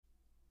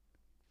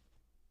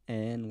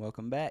and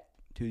welcome back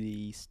to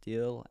the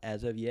still,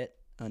 as of yet,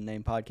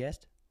 unnamed podcast.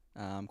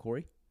 I'm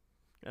Corey,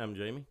 I'm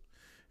Jamie.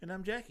 And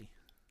I'm Jackie.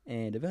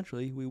 and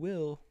eventually we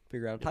will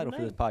figure out a Give a title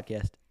for this name.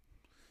 podcast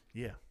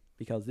Yeah.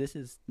 because this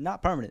is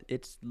not permanent.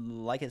 It's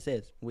like it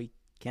says, we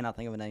cannot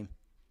think of a name.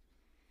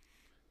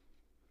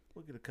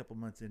 We'll get a couple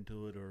months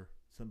into it, or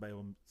somebody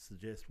will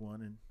suggest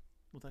one, and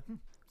we'll think,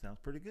 sounds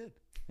pretty good.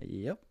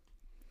 Yep.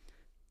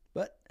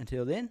 But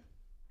until then,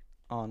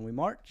 on we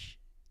march,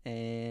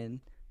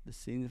 and the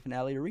season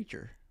finale to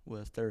Reacher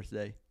was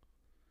Thursday.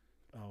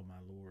 Oh, my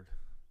Lord.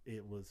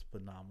 It was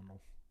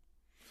phenomenal.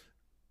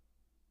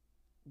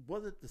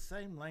 Was it the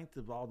same length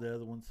of all the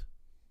other ones?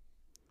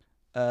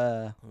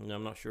 I'm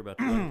not sure about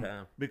the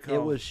runtime. Because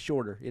It was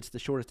shorter. It's the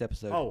shortest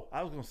episode. Oh,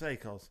 I was going to say,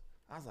 because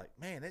I was like,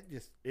 man,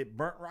 it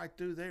burnt right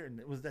through there, and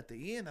it was at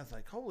the end. I was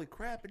like, holy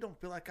crap, it don't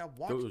feel like I've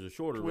watched So it was a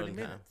shorter 20 runtime.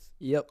 minutes.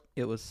 Yep,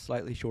 it was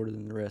slightly shorter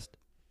than the rest.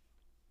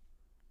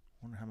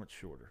 Wonder how much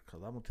shorter,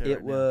 because I'm going to tell you It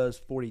right now.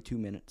 was 42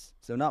 minutes,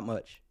 so not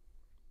much.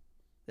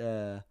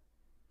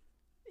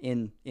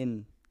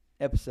 In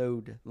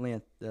episode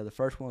length, the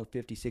first one was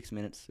 56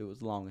 minutes. It was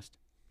the longest.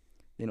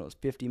 Then it was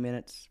 50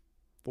 minutes,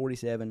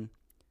 47,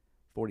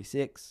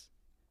 46.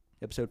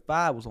 Episode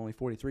 5 was only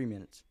 43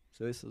 minutes.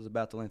 So this was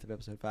about the length of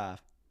episode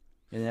 5.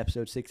 And then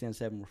episode 6 and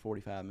 7 were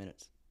 45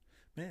 minutes.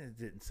 Man, it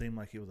didn't seem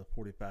like it was a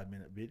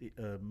 45-minute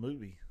video,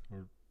 movie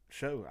or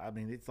show. I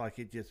mean, it's like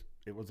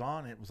it was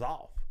on, it was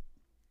off.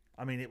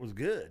 I mean, it was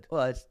good.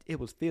 Well, it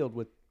was filled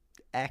with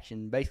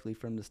action basically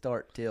from the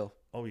start till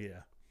Oh,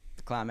 yeah.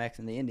 the climax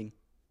and the ending.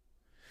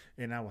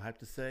 And I will have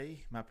to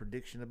say, my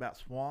prediction about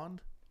Swan,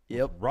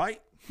 Yep,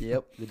 right?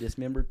 yep, the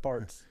dismembered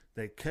parts.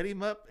 They cut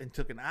him up and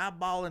took an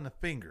eyeball and a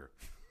finger.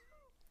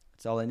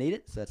 That's all they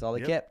needed, so that's all they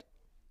Yep. kept.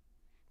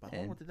 But I wonder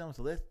And- what they done with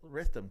the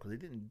rest of them, because they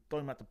didn't throw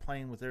him out the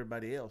plane with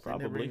everybody else. They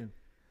never Probably. even-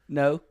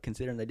 No,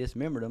 considering they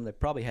dismembered him, they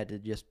probably had to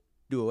just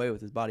do away with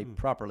his body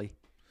properly.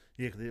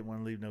 Yeah, because they didn't want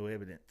to leave no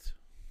evidence.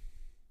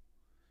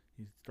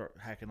 You start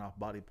hacking off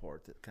body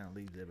parts, that kind of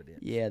leaves evidence.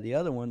 Yeah, the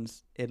other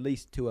ones, at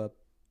least to a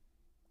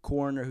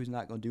coroner who's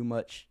not going to do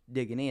much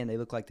digging in, they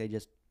look like they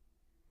just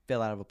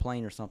fell out of a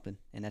plane or something,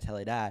 and that's how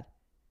they died.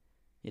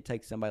 It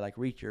takes somebody like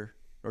Reacher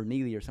or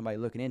Neely or somebody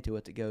looking into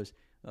it that goes,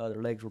 their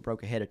legs were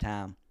broke ahead of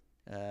time.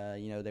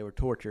 They were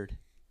tortured.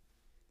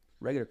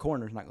 Regular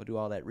coroner's not going to do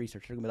all that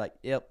research. They're going to be like,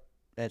 yep,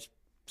 that's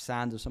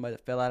signs of somebody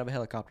that fell out of a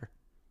helicopter.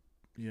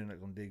 You're not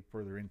going to dig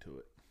further into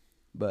it.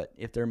 But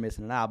if they're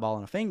missing an eyeball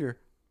and a finger,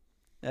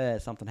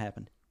 something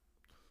happened.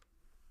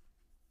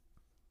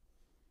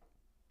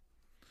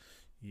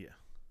 Yeah.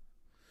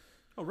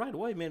 Oh, right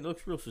away, man, it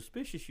looks real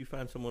suspicious. You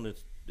find someone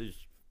that's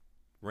just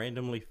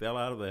randomly fell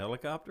out of a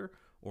helicopter,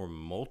 or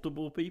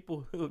multiple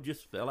people who have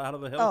just fell out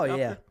of a Oh,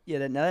 helicopter.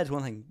 yeah. Now that's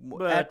one thing.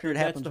 But After it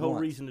that's happens the whole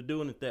once. reason of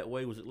doing it that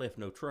way was it left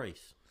no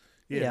trace.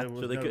 Yeah. There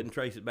was So they no- couldn't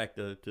trace it back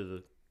to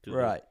the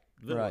Right,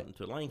 villain, right.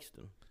 to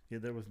Langston. Yeah,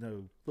 there was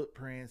no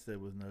footprints. There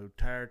was no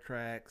tire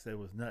tracks. There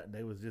was nothing.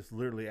 They was just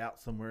literally out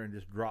somewhere and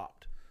just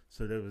dropped.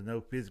 So there was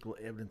no physical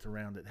evidence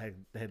around that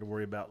they had to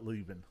worry about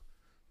leaving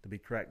to be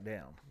tracked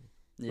down,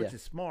 Yeah. which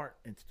is smart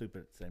and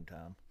stupid at the same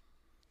time.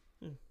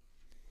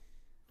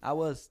 I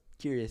was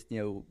curious,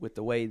 with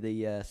the way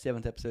the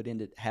 7th episode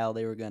ended, how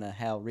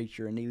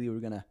Reacher and Neely were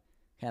going to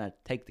kind of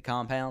take the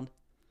compound.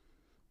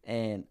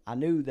 And I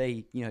knew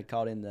they, had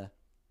called in the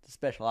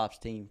special ops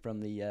team from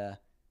the,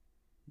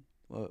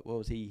 what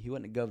was he? He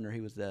wasn't a governor.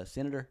 He was the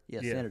senator. Yeah,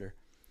 senator.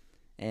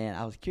 And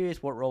I was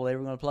curious what role they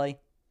were going to play.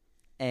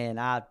 And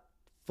I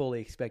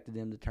fully expected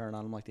them to turn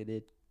on them like they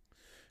did.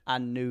 I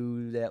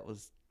knew that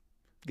was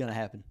going to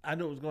happen. I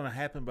knew it was going to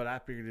happen, but I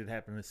figured it'd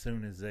happen as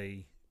soon as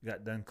they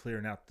got done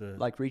clearing out the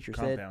Like Reacher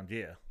said. compound.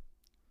 Yeah,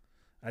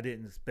 I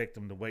didn't expect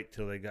them to wait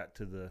till they got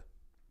to the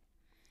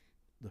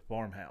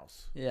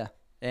farmhouse, Yeah.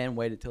 And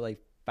waited till they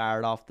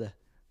fired off the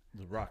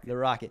rocket.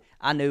 rocket.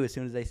 I knew as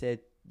soon as they said,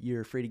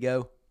 you're free to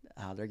go,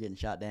 they're getting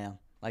shot down.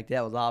 Like,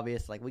 that was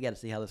obvious. Like, we got to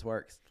see how this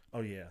works. Oh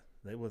yeah,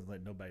 they wasn't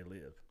letting nobody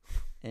live.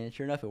 And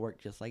sure enough, it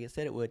worked just like it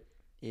said it would.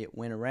 It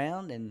went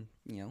around, and,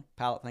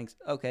 pilot thinks,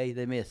 okay,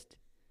 they missed.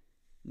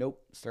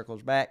 Nope,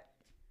 circles back,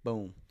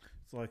 boom.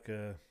 It's like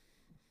I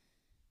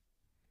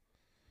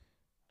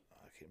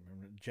can't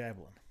remember,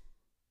 javelin.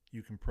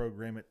 You can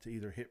program it to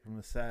either hit from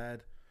the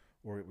side,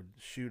 or it would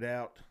shoot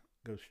out,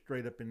 go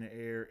straight up in the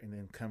air, and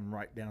then come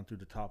right down through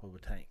the top of a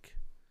tank,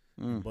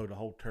 and blow the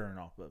whole turn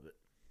off of it.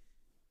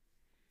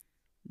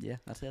 Yeah,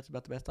 I'd say that's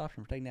about the best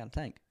option for taking down a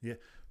tank. Yeah.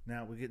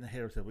 Now we're getting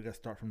ahead of ourselves. We got to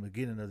start from the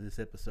beginning of this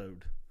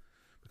episode,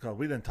 because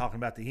we've been talking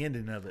about the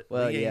ending of it.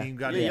 Well, we ain't yeah. even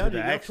got Yeah, into y'all the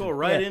did action. go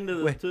right Yeah,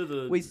 into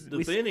we-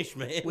 the finish,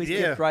 man. We Yeah.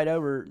 skipped right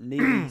over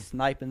Neely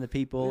sniping the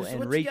people This is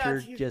and what you got,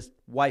 Reacher you- just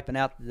wiping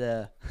out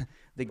the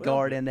Well,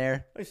 guard in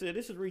there. Like I said,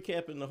 this is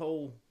recapping the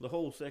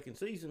whole second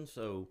season.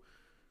 So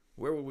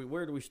where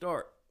do we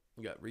start?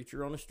 We got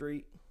Reacher on the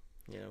street,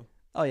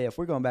 Oh, yeah, if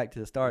we're going back to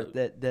the start,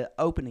 Look. the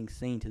opening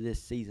scene to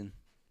this season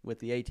with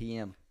the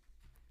ATM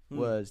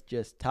was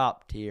just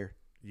top tier.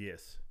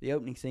 Yes. The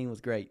opening scene was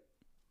great.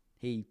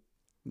 He,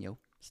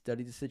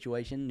 studied the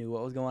situation, knew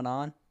what was going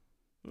on,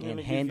 And and it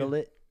gives handled you-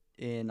 it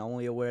in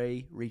only a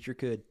way Reacher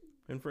could.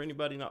 And for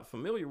anybody not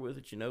familiar with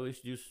it,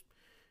 it's just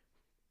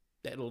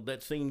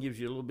that scene gives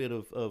you a little bit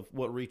of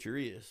what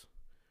Reacher is.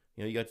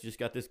 You just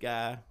got this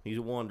guy. He's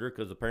a wanderer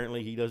because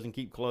apparently he doesn't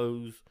keep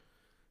clothes.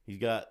 He's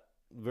got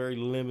very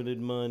limited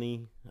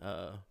money.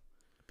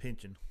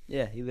 Pension.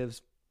 Yeah, he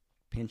lives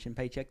pension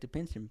paycheck to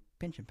pension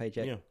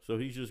paycheck. Yeah, so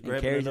he's just And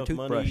grabbing carries a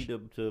enough money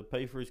toothbrush. to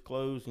pay for his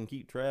clothes and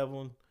keep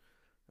traveling.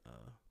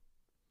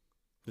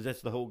 Because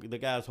that's the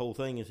guy's whole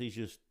thing is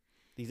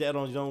he's out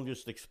on his own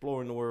just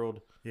exploring the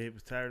world. Yeah, he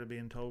was tired of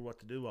being told what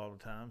to do all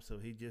the time, so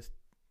he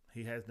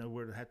has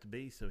nowhere to have to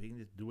be, so he can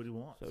just do what he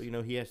wants. So,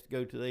 he has to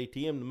go to the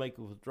ATM to make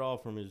a withdrawal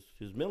from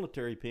his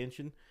military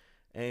pension.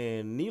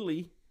 And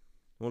Neely,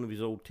 one of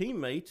his old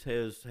teammates,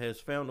 has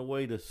found a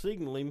way to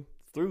signal him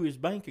through his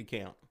bank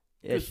account.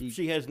 Yeah,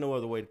 she has no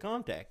other way to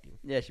contact him.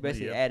 Yeah, she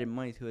basically added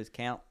money to his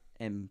account,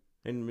 and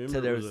remember, so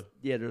there was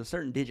a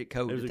certain digit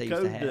code that they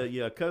used to have.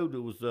 A code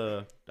that was,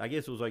 I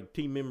guess it was like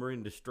team member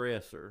in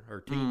distress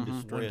or team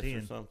distress 110.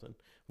 or something.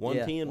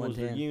 110 was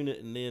the 110. unit,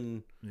 and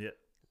then the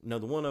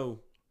 10.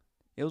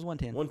 It was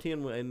 110.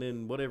 110, and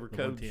then whatever code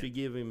 110. she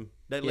give him,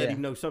 that let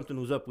him know something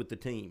was up with the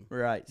team.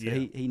 Right. So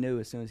he knew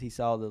as soon as he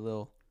saw the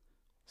little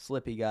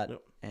slip he got.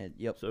 Yep. And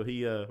So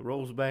he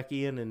rolls back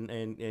in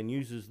and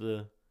uses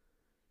the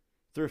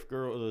thrift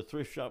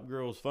shop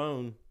girl's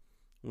phone,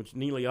 which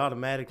Neely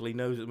automatically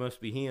knows it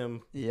must be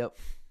him. Yep.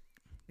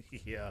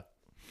 Yeah.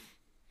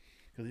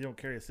 Because he don't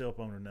carry a cell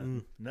phone or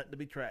nothing. Nothing to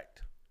be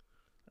tracked.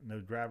 No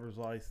driver's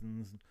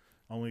license.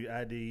 Only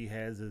ID he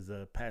has is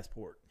a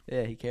passport.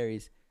 Yeah, he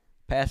carries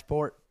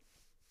passport,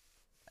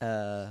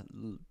 little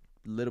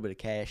bit of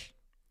cash,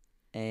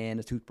 and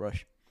a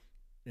toothbrush.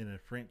 In a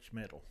French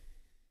metal.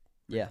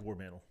 Yeah. War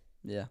metal.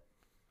 Yeah.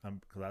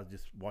 Because I was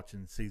just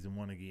watching season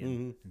 1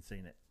 again and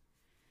seen it.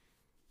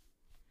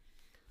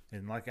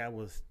 And like I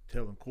was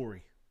telling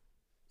Corey,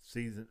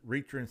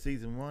 Reacher in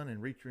season 1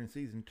 and Reacher in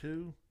season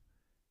 2,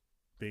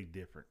 big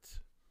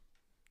difference.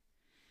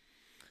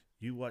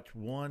 You watch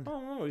one,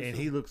 and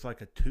he looks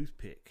like a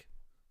toothpick.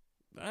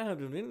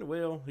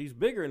 Well, he's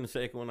bigger in the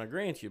second one, I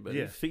grant you, but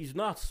he's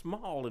not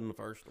small in the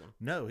first one.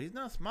 No, he's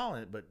not small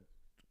in it, but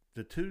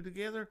the two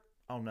together,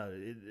 oh no,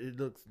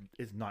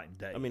 it's night and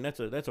day. I mean, that's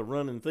a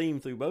running theme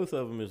through both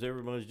of them. Is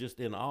everybody's just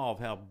in awe of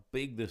how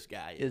big this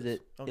guy is. Is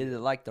it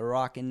like The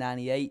Rock in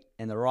 '98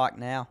 and The Rock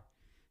now?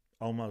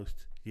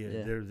 Almost, yeah.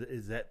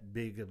 Is that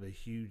big of a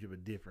huge of a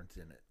difference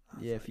in it?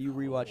 Yeah, if you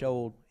rewatch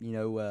old,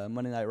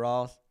 Monday Night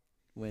Raws,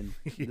 when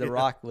The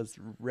Rock was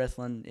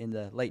wrestling in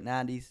the late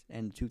 '90s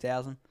and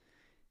 2000,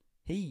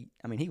 he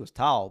was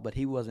tall, but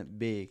he wasn't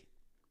big.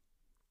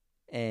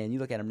 And you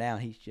look at him now,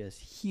 he's just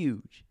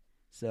huge.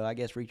 So I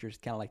guess Reacher's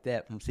kind of like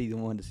that from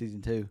season 1 to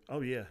season 2. Oh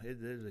yeah,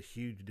 there's a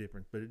huge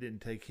difference, but it didn't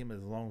take him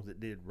as long as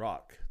it did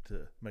Rock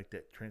to make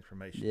that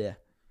transformation. Yeah.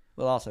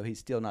 Well, also he's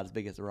still not as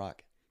big as The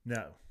Rock.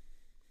 No.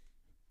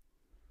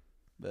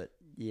 But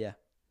yeah,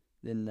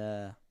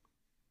 then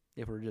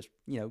if we're just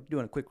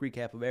doing a quick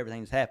recap of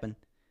everything that's happened,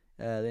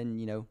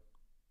 then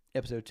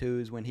episode 2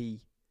 is when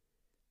he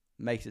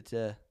makes it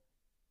to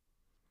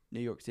New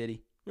York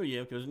City. Well,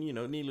 yeah, because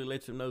Neely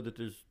lets him know that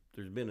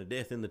there's been a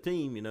death in the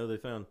team. They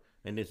found.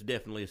 And it's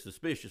definitely a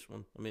suspicious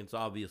one. I mean, it's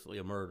obviously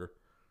a murder.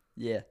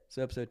 Yeah.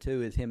 So episode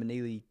 2 is him and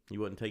Neely. He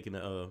wasn't taking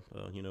a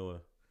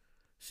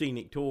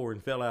scenic tour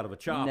and fell out of a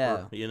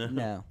chopper.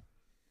 No.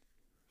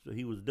 So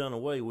he was done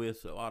away with.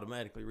 So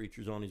automatically,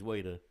 Reacher's on his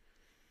way to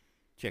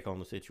check on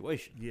the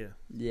situation. Yeah.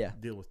 Yeah.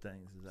 Deal with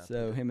things.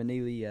 So him and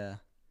Neely,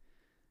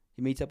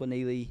 he meets up with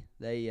Neely.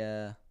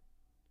 They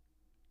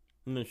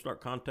and then start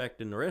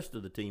contacting the rest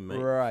of the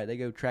teammates. Right. They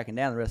go tracking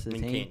down the rest of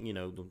the team.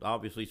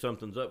 Obviously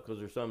something's up because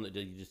there's some that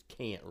you just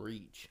can't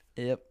reach.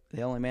 Yep.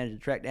 They only managed to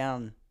track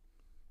down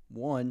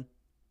one,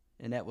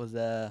 and that was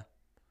my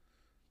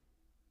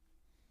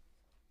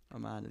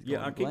mind is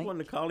going I keep blank.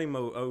 wanting to call him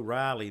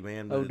O'Reilly,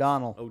 man. But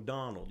O'Donnell.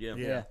 O'Donnell, yeah.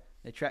 Yeah.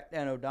 They tracked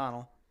down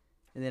O'Donnell,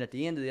 and then at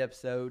the end of the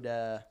episode,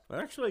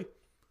 actually,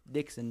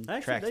 Dixon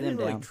tracks they them didn't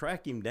down. really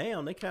track him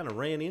down. They kind of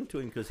ran into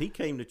him because he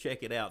came to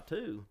check it out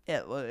too.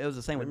 Yeah, well, it was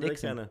the same with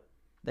Dixon.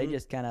 They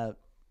just kind of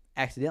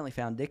accidentally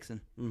found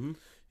Dixon. Mm-hmm.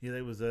 Yeah,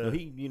 there was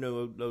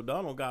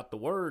O'Donnell got the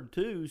word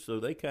too,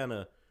 so they kind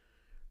of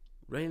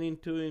ran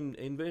into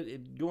him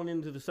going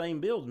into the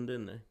same building,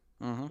 didn't they?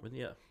 Mm-hmm. But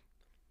yeah.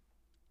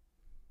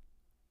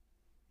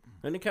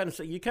 And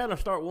you kind of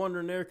start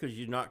wondering there because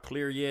you're not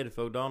clear yet if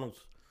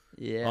O'Donnell's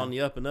on the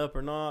up and up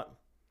or not.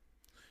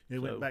 They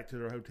went back to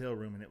their hotel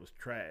room and it was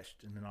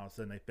trashed, and then all of a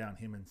sudden they found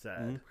him inside.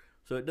 Mm-hmm.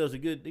 So he does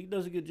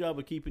a good job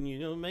of keeping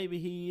maybe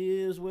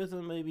he is with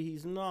them, maybe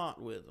he's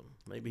not with them,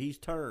 maybe he's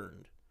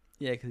turned.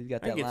 Yeah, because he's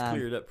got that that gets line.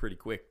 cleared up pretty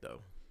quick though.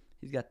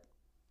 He's got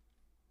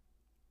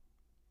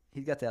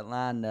that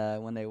line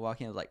when they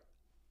walk in.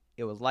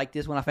 It was like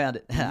this when I found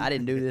it. I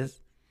didn't do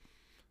this.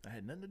 I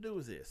had nothing to do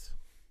with this.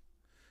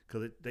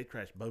 Because they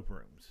trashed both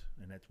rooms,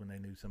 and that's when they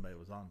knew somebody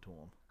was on to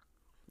them.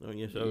 Oh,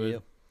 yeah,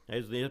 so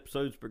as the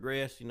episodes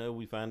progress,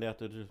 we find out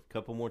that a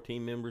couple more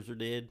team members are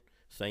dead.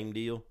 Same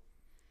deal.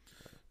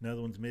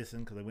 Another one's missing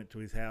because they went to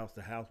his house.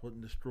 The house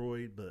wasn't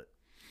destroyed, but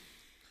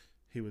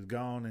he was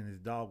gone, and his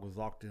dog was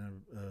locked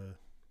in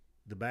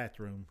the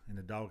bathroom, and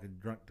the dog had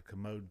drunk the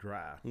commode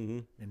dry,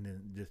 and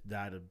then just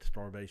died of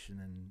starvation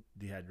and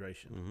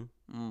dehydration.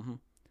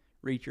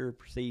 Reacher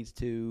proceeds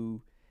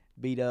to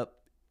beat up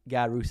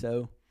Guy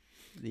Russo,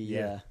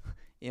 the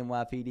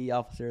NYPD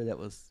officer that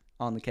was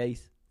on the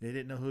case. They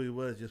didn't know who he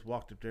was, just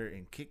walked up there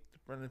and kicked the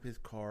front of his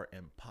car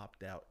and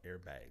popped out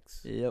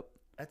airbags. Yep.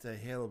 That's a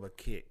hell of a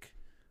kick.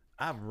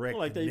 I've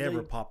wrecked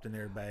never popped an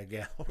airbag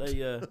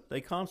out.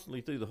 They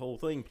constantly through the whole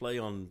thing play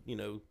on,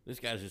 this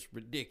guy's just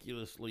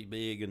ridiculously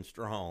big and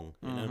strong,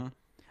 you know.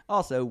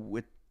 Also,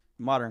 with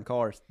modern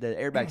cars, the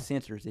airbag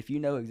sensors, if you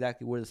know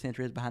exactly where the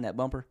sensor is behind that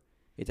bumper,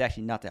 it's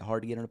actually not that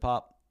hard to get them to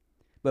pop.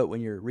 But when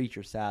you're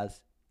Reacher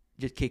size,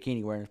 just kick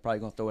anywhere and it's probably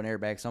going to throw an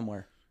airbag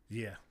somewhere.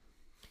 Yeah.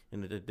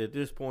 And at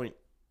this point,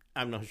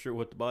 I'm not sure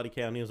what the body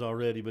count is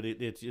already, but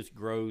it just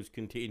grows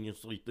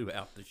continuously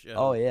throughout the show.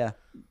 Oh, yeah.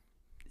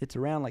 It's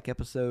around like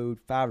episode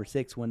 5 or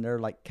 6 when they're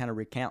like kind of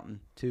recounting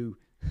to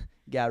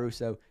Guy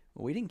Russo.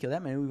 Well, we didn't kill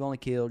that many. We've only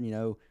killed,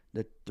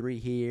 the 3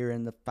 here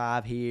and the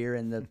 5 here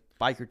and the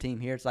biker team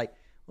here. It's like,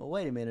 well,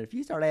 wait a minute. If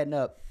you start adding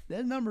up,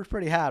 that number's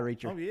pretty high,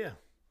 Reacher. Oh, yeah.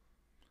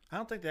 I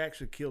don't think they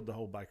actually killed the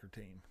whole biker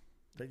team.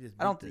 They just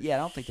I don't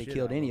think they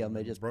killed any of them.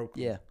 They just broke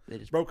them. Yeah, they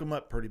just broke them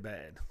up pretty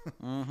bad.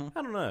 I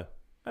don't know.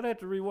 I'd have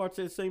to rewatch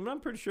that scene, but I'm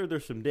pretty sure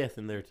there's some death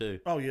in there too.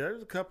 Oh yeah,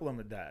 there's a couple of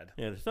them that died.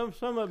 Yeah, some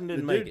of them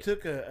didn't the make dude it.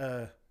 Took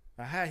a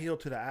high heel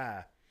to the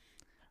eye.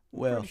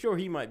 Well, pretty sure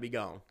he might be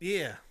gone.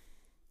 Yeah,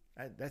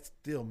 that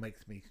still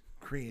makes me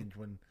cringe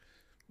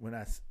when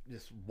I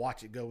just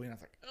watch it go in. I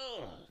was like,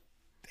 oh,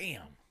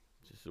 damn.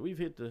 So we've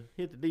hit the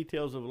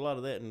details of a lot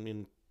of that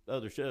in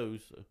other shows.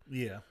 So.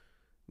 Yeah.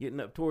 Getting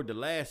up toward the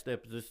last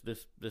episode,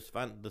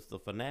 the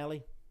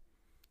finale,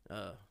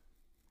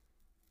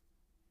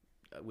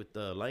 with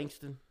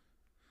Langston,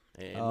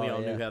 and we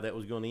all knew how that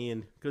was going to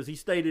end because he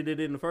stated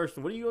it in the first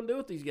one. What are you going to do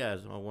with these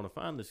guys? I want to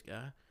find this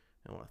guy.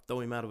 I want to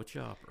throw him out of a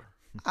chopper.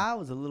 I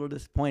was a little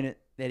disappointed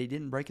that he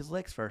didn't break his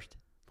legs first.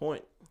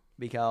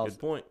 Because Good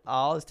point.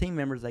 All his team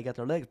members, they got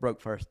their legs broke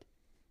first.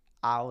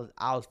 I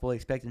was fully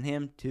expecting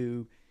him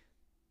to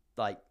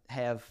like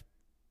have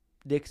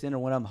Dixon or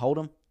one of them hold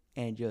him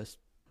and just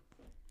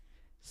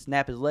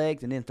snap his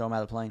legs and then throw him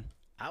out of the plane.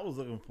 I was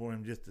looking for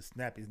him just to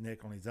snap his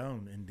neck on his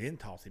own and then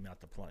toss him out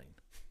the plane.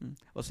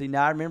 Well, see,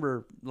 now I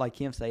remember like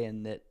him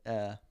saying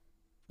that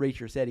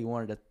Reacher said he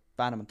wanted to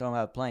find him and throw him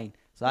out of the plane.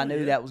 So I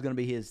knew that was going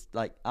to be his,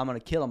 like, I'm going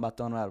to kill him by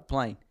throwing him out of the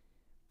plane.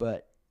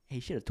 But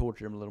he should have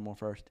tortured him a little more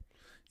first.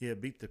 Yeah,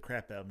 beat the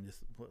crap out of him just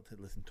to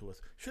listen to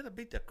us. Should have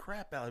beat the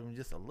crap out of him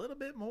just a little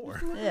bit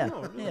more.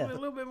 A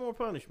little bit more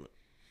punishment.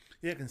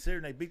 Yeah,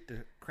 considering they beat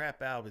the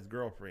crap out of his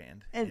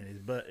girlfriend and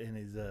his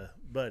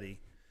buddy.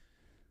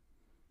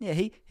 Yeah,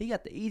 he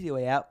got the easy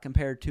way out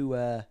compared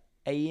to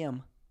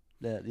AM,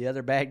 the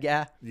other bad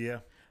guy. Yeah.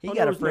 He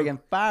got a friggin'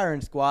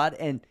 firing squad,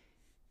 and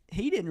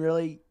he didn't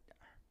really,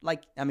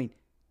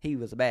 he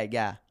was a bad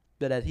guy.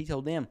 But as he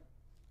told them,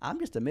 I'm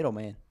just a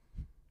middleman.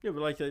 Yeah,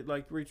 but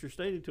like Reacher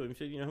stated to him, he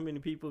said, how many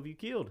people have you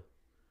killed?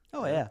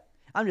 Oh, yeah.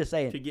 I'm just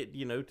saying. To get,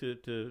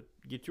 to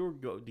get your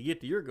goal, to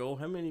get to your goal,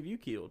 how many have you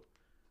killed?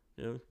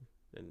 And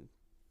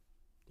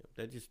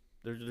that just,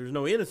 there's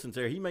no innocence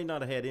there. He may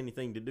not have had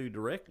anything to do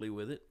directly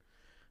with it.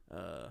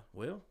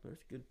 Well,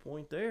 there's a good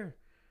point there.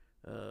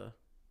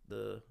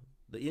 The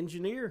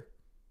engineer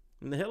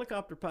and the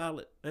helicopter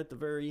pilot at the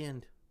very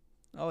end.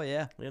 Oh,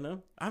 yeah.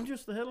 I'm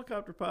just the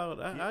helicopter pilot.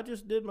 I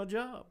just did my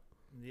job.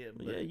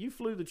 Yeah, you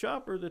flew the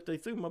chopper that they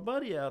threw my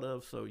buddy out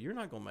of, so you're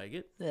not going to make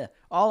it. Yeah.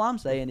 All I'm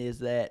saying is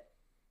that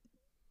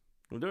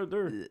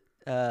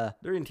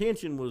their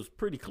intention was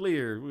pretty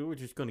clear. We were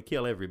just going to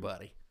kill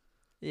everybody.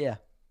 Yeah.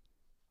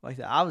 Like I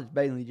said, I was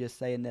basically just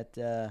saying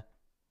that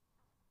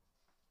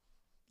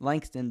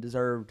Langston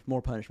deserved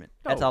more punishment.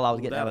 That's all I was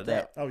getting out of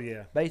that. Oh,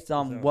 yeah. Based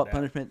on what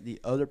punishment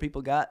the other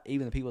people got,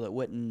 even the people that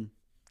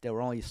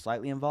were only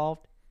slightly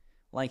involved,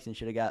 Langston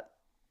should have got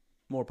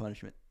more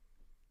punishment.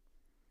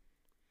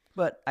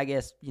 But I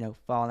guess,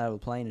 falling out of a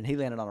plane, and he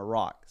landed on a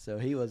rock. So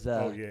he was...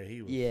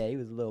 he was. Yeah, he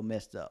was a little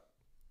messed up.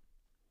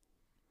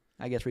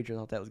 I guess Reacher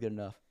thought that was good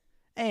enough.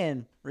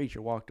 And Reacher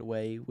walked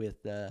away with,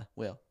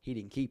 he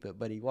didn't keep it,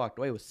 but he walked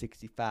away with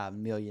 $65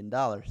 million.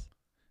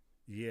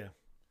 Yeah.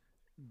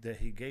 That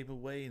he gave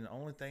away, and the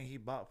only thing he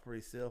bought for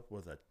himself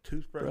was a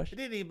toothbrush. He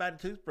didn't even buy the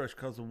toothbrush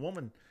because the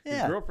woman,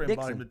 his girlfriend,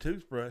 bought him the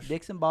toothbrush.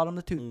 Dixon bought him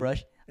the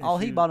toothbrush. All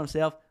he bought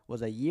himself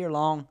was a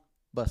year-long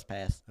bus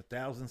pass.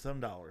 $1,000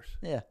 some.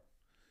 Yeah.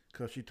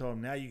 Because she told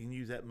him, now you can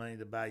use that money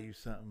to buy you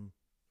something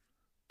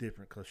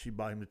different, because she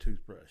bought him the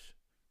toothbrush.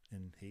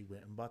 And he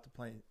went and bought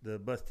the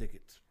bus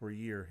tickets for a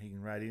year. He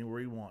can ride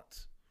anywhere he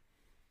wants.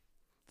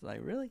 It's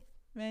like, really?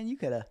 Man, you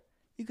could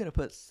have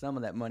put some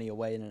of that money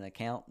away in an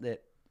account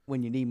that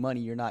when you need money,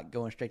 you're not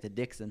going straight to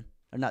Dixon.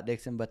 Or not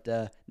Dixon, but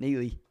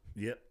Neely.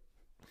 Yep.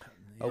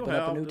 Open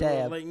up a new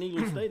tab. Like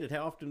Neely stated,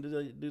 how often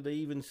do they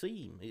even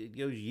see him? It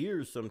goes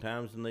years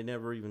sometimes, and they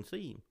never even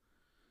see him.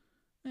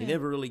 Yeah. He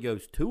never really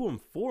goes to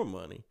him for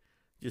money.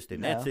 Just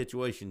in that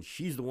situation,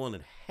 she's the one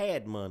that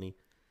had money,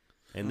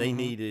 and they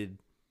needed,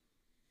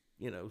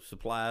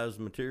 supplies,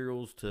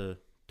 materials to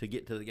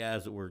get to the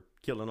guys that were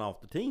killing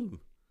off the team.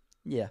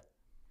 Yeah.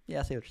 Yeah,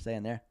 I see what you're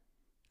saying there.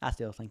 I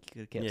still think you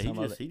could have kept some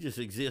of it. He just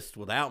exists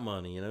without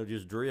money,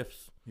 just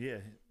drifts. Yeah,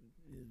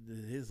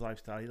 his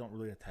lifestyle, he don't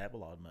really have to have a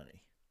lot of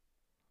money.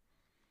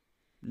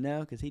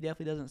 No, because he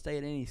definitely doesn't stay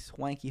at any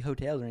swanky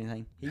hotels or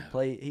anything.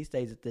 He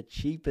stays at the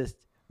cheapest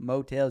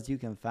motels you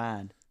can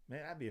find.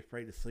 Man, I'd be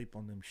afraid to sleep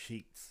on them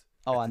sheets.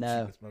 Oh, at I the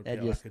know. cheapest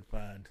motel I could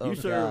find. Oh, You,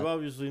 sir, God. have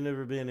obviously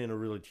never been in a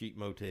really cheap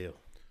motel.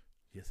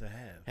 Yes, I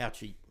have. How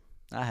cheap?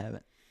 I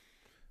haven't.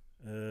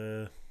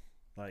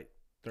 Like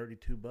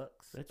 $32.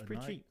 That's a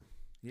pretty night. cheap.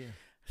 Yeah.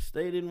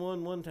 Stayed in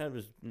one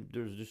time.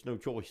 There was just no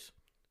choice.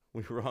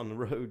 We were on the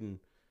road, and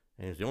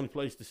it's the only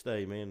place to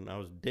stay, man. I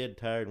was dead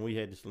tired, and we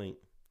had to sleep.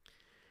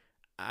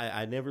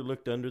 I never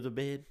looked under the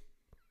bed,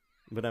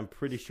 but I'm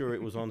pretty sure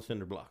it was on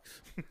cinder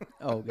blocks.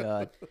 Oh,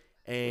 God.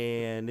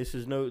 And this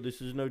is no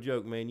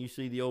joke, man. You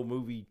see the old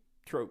movie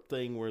trope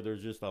thing where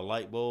there's just a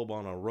light bulb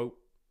on a rope.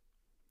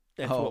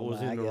 That's what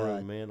was in the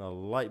room, man. A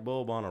light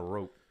bulb on a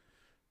rope.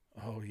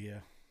 Oh, yeah.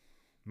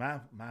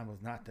 Mine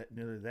was not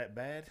nearly that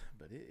bad,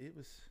 but it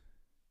was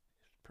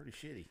pretty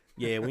shitty.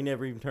 Yeah, we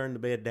never even turned the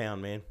bed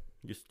down, man.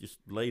 Just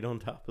laid on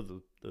top of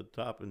the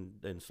top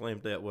and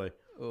slammed that way.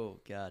 Oh,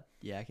 God.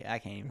 Yeah, I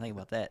can't even think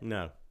about that.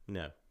 No.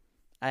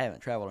 I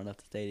haven't traveled enough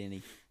to stay at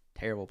any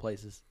terrible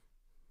places.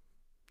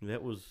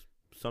 That was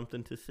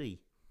something to see.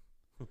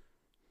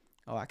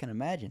 Oh, I can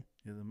imagine.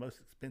 Yeah, the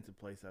most expensive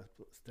place I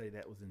stayed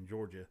at was in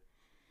Georgia.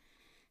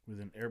 It was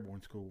an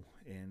airborne school,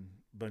 and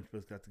a bunch of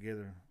us got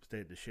together and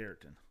stayed at the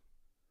Sheraton.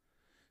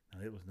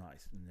 Now, it was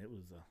nice, and it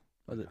was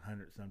Was it?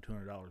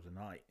 $200 a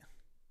night.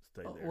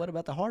 Stay there. What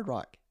about the Hard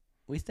Rock?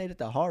 We stayed at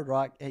the Hard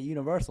Rock at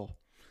Universal.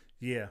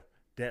 Yeah,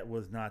 that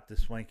was not the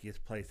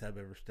swankiest place I've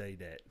ever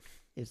stayed at.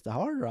 It's the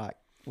Hard Rock.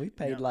 We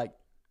paid Yeah. like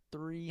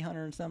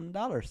 $300 and something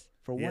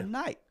for Yeah. one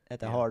night at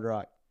the Yeah. Hard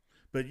Rock.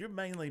 But you're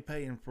mainly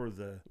paying for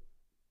the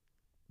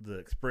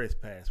express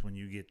pass when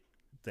you get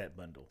that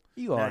bundle.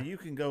 You Now, are. you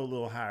can go a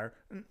little higher.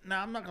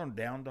 Now, I'm not going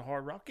down to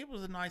Hard Rock. It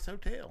was a nice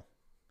hotel.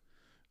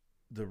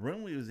 The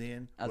room we was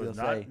in I was was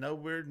gonna not say.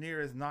 nowhere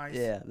near as nice.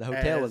 Yeah, the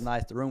hotel was as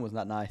nice. The room was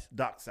not nice.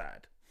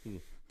 Dockside.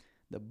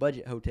 The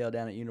budget hotel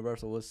down at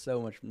Universal was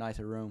so much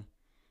nicer room.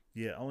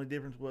 Yeah, only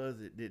difference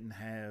was it didn't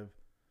have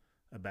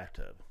a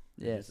bathtub.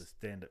 It was Yes. just a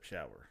stand-up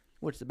shower.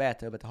 Which the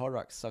bathtub at the Hard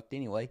Rock sucked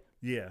anyway.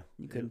 Yeah.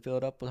 You couldn't fill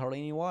it up with hardly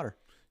any water.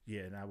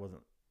 Yeah, and I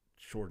wasn't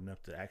short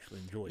enough to actually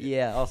enjoy it.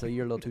 Yeah, also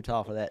you're a little too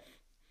tall for that.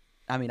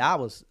 I mean,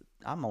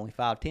 I'm only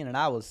 5'10", and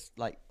I was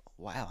like,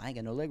 wow, I ain't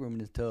got no leg room in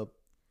this tub.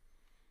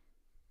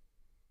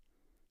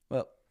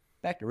 Well,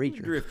 back to He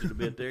Reacher. drifted a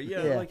bit there.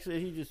 Yeah, Yeah. like I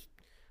said, he just,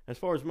 as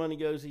far as money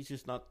goes, he's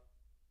just not.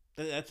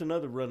 That's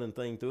another running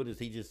thing to it, is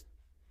he just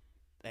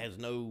has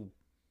no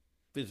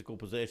physical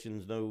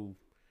possessions, no.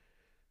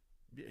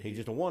 Yeah, He's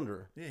just a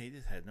wanderer. Yeah, he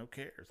just had no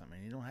cares. I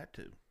mean, he don't have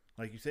to.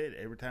 Like you said,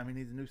 every time he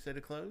needs a new set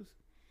of clothes,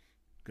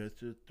 goes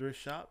to the thrift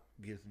shop,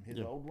 gives him his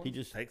Yeah, old one, he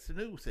just- takes a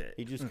new set.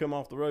 He just come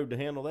off the road to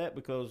handle that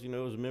because,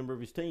 as a member of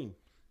his team.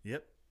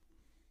 Yep.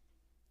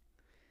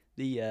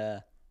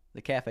 The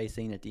cafe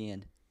scene at the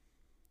end,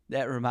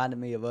 that reminded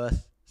me of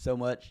us so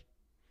much.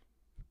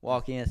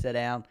 Walk in, sit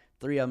down.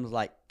 Three of them was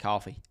like,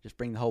 coffee. Just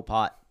bring the whole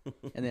pot.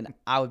 And then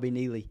I would be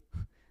Neely.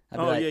 I'd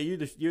be Oh, like, yeah, you're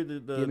the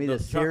give me the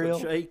cereal.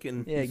 chocolate shake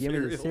and yeah, give me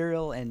the cereal.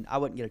 cereal. And I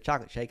wouldn't get a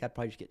chocolate shake. I'd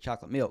probably just get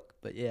chocolate milk.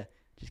 But yeah,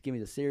 just give me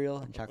the cereal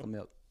and chocolate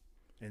milk.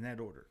 In that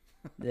order.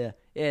 Yeah.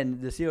 And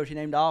the cereal she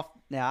named off,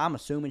 now I'm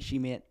assuming she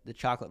meant the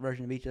chocolate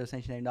version of each of those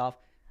things she named off.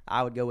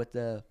 I would go with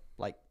the,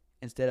 like,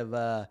 instead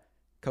of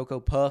Cocoa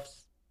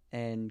Puffs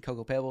and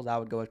Cocoa Pebbles, I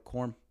would go with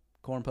corn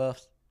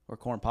puffs or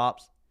corn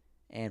pops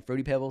and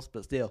Fruity Pebbles.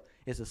 But still,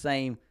 it's the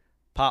same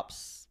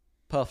pops,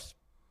 puffs,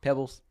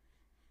 pebbles.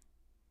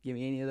 Give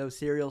me any of those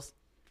cereals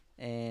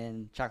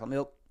and chocolate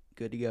milk,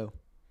 good to go.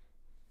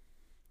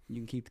 You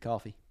can keep the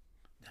coffee.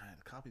 Nah,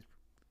 the coffee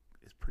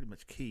is pretty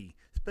much key,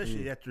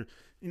 especially after,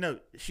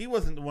 she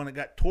wasn't the one that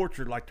got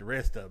tortured like the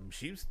rest of them.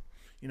 She was,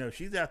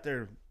 she's out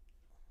there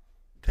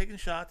taking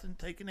shots and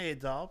taking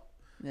heads off,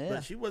 Yeah.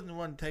 but she wasn't the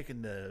one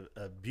taking the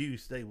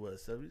abuse they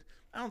was. So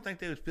I don't think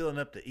they was feeling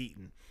up to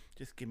eating.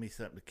 Just give me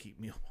something to keep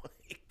me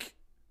awake.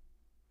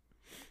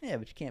 Yeah,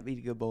 but you can't beat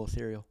a good bowl of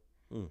cereal.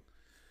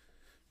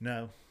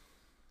 No.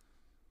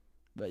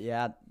 But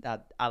yeah,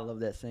 I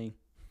love that scene.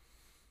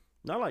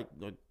 Not like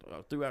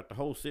throughout the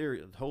whole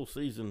series, the whole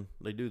season,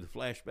 they do the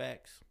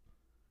flashbacks.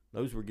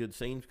 Those were good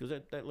scenes because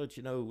that lets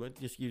you know, it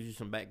just gives you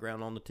some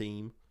background on the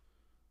team,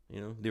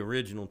 the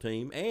original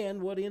team,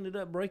 and what ended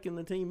up breaking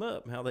the team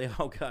up, how they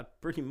all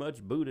got pretty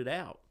much booted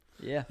out.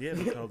 Yeah. Yeah,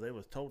 because they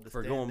was told to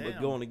For stand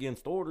down. going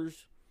against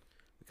orders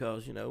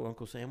because,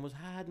 Uncle Sam was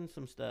hiding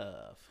some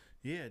stuff.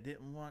 Yeah,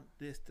 didn't want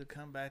this to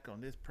come back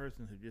on this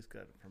person who just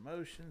got a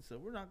promotion, so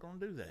we're not going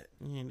to do that.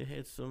 And they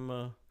had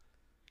some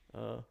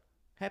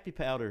happy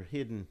powder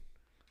hidden.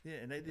 Yeah,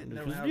 and they didn't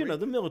know Because, how.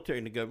 the military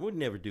and the government would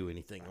never do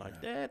anything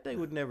like that. They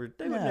would never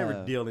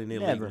No, deal in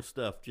illegal never.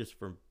 stuff just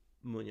for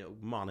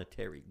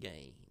monetary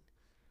gain.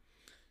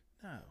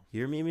 No.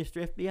 Hear me,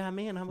 Mr. FBI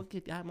man?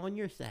 I'm on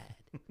your side.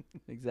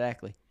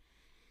 Exactly.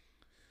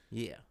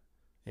 Yeah.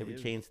 Every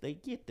Yeah. chance they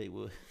get, they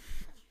would.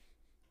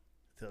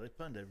 Until they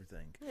fund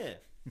everything. Yeah.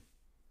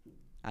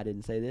 I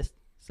didn't say this,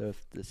 so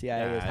if the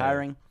CIA is Nah,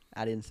 hiring,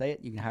 I didn't say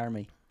it. You can hire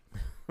me.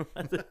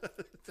 I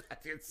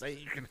didn't say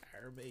you can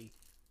hire me.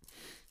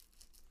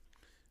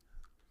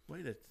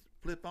 Way to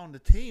flip on the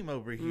team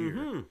over here.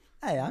 Mm-hmm.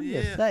 Hey, I'm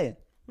Yeah. just saying.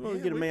 Well,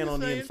 Yeah, get a we're man just on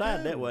the saying inside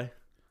too. that way.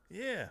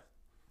 Yeah.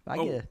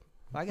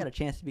 If I get a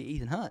chance to be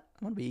Ethan Hunt,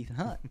 I'm gonna be Ethan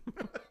Hunt.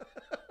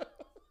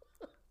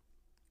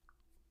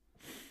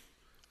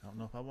 I don't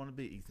know if I want to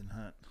be Ethan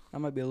Hunt. I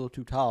might be a little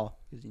too tall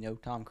because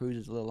Tom Cruise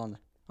is a little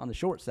on the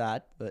short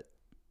side, but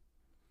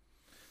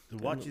To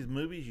watch his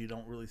movies, you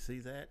don't really see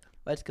that.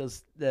 that's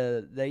because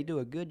they do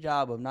a good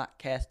job of not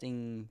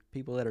casting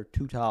people that are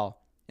too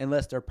tall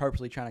unless they're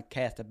purposely trying to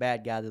cast a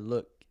bad guy that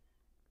look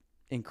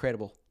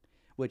incredible,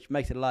 which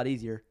makes it a lot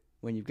easier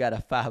when you've got a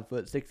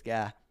 5'6"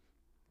 guy,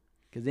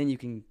 because then you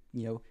can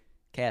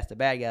cast a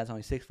bad guy that's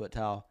only 6 foot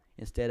tall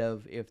instead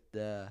of if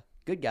the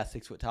good guy's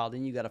 6 foot tall,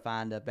 then you got to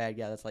find a bad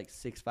guy that's like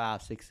 6'5",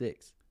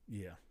 6'6".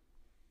 Yeah.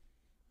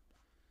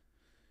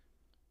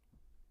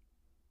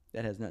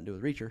 That has nothing to do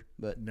with Reacher,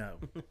 but No.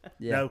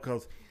 yeah, No,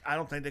 because I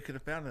don't think they could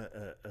have found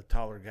a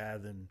taller guy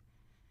than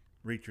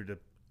Reacher to.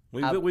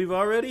 We've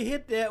already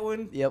hit that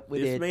one. Yep, we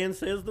this did. man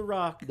says The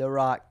Rock. The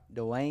Rock,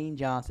 Dwayne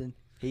Johnson.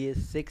 He is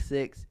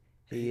 6'6".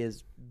 He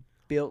is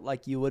built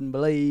like you wouldn't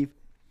believe.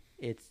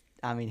 He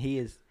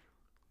is.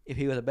 If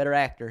he was a better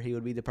actor, he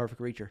would be the perfect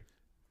Reacher.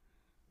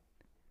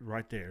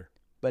 Right there.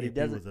 But if he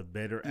doesn't. was a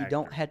better actor. You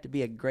don't have to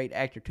be a great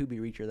actor to be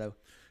Reacher, though.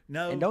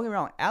 No. And don't get me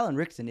wrong, Alan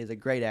Rickson is a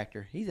great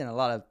actor. He's in a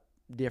lot of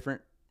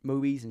different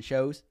movies and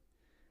shows,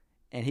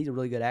 and he's a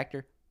really good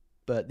actor.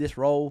 But this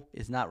role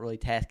is not really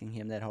tasking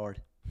him that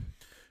hard.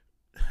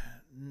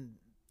 The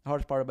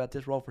hardest part about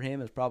this role for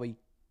him is probably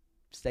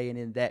staying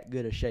in that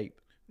good a shape.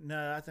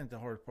 No, I think the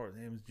hardest part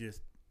of him is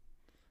just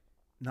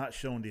not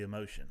showing the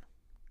emotion.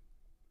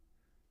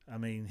 I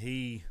mean,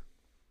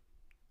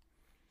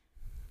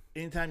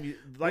 anytime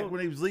when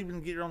he was leaving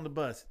to get on the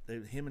bus,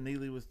 him and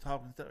Neely was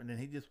talking and stuff, and then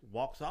he just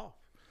walks off.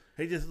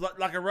 He just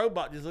like a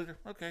robot, just looked,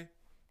 okay,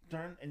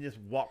 turn and just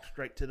walked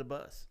straight to the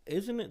bus.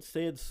 Isn't it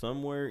said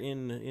somewhere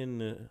in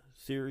the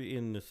series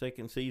in the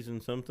second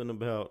season something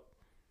about,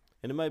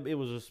 and it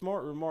was a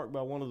smart remark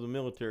by one of the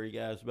military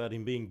guys about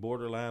him being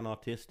borderline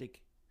autistic.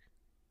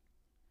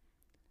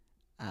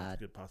 That's a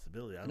good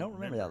possibility. I don't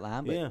remember that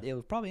line, but Yeah. it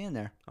was probably in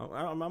there.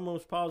 I'm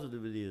almost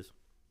positive it is.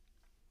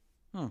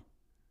 I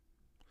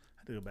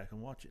have to go back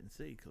and watch it and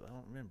see because I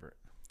don't remember it.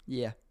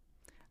 Yeah.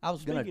 Go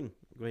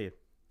ahead.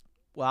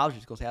 Well, I was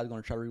just going to say I was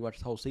going to try to rewatch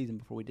the whole season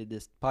before we did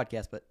this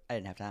podcast, but I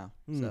didn't have time.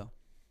 So,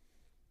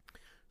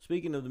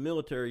 Speaking of the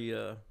military,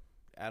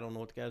 I don't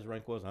know what the guy's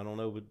rank was. I don't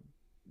know, but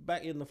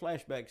back in the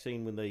flashback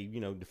scene when they,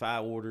 defy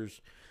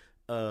orders,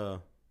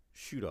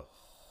 shoot a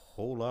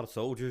whole lot of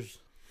soldiers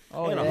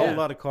and a whole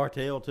lot of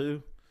cartel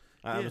too.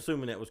 I'm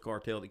assuming that was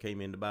cartel that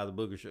came in to buy the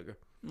booger sugar.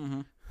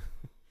 Mm-hmm.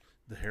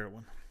 The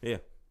heroin. Yeah,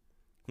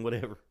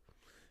 whatever.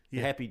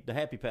 Yeah. The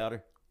happy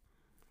powder.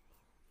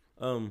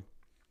 I'm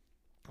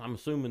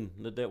assuming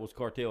that was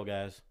cartel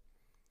guys.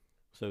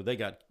 So they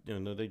got,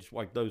 they just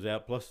wiped those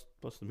out. Plus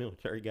the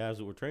military guys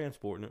that were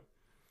transporting it.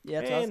 Yeah,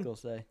 that's what I was going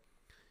to say.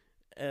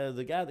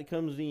 The guy that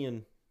comes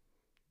in,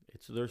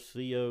 it's their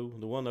CO,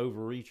 the one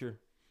overreacher.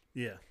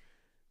 Yeah.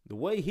 The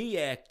way he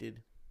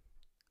acted,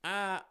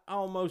 I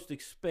almost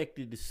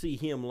expected to see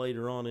him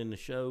later on in the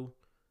show,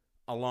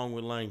 along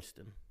with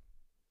Langston.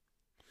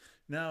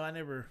 No, I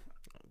never.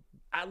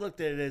 I looked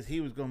at it as he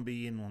was going to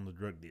be in on the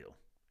drug deal.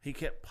 He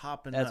kept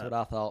popping That's up. what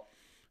I thought.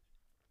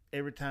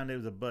 Every time there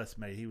was a bus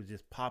made, he was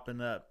just popping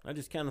up. I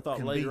just kind of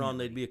thought later on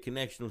there'd be a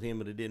connection with him,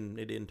 but it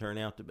didn't turn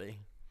out to be.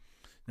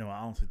 No, I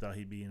honestly thought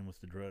he'd be in with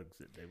the drugs.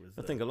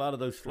 I think a lot of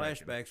those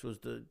tracking. flashbacks was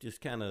to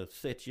just kind of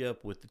set you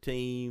up with the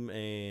team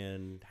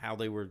and how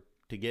they were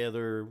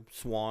together,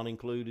 Swan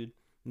included.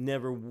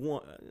 Never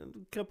one,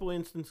 a couple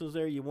instances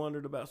there you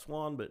wondered about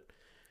Swan, but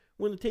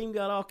when the team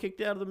got all kicked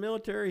out of the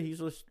military, he's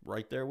just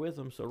right there with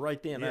them. So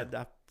right then, Yeah.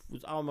 I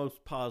was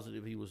almost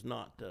positive he was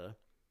not,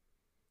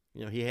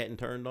 he hadn't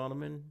turned on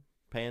him, and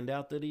panned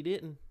out that he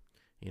didn't.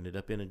 Ended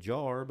up in a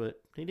jar,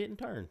 but he didn't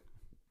turn.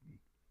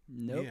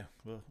 Nope. Yeah,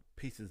 well,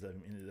 pieces of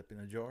him ended up in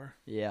a jar.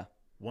 Yeah.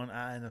 One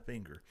eye and a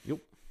finger. Yep.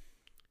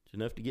 It's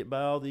enough to get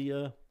by all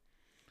the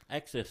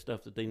access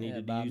stuff that they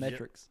needed to use.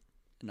 Biometrics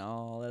and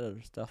all that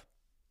other stuff.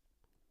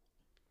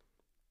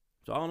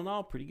 So all in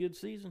all, pretty good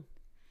season.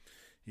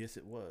 Yes,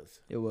 it was.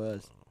 It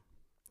was.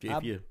 I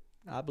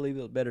believe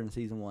it was better than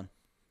season 1.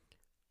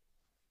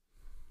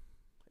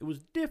 It was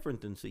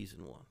different than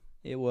season 1.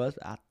 It was.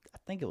 I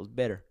think it was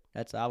better.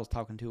 I was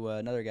talking to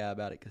another guy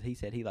about it because he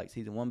said he liked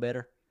season 1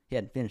 better. He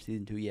hadn't finished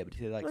season 2 yet, but he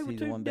said he liked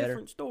season 1 better.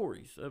 Different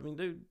stories. I mean,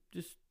 they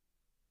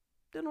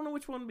don't know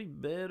which one would be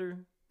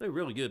better. They're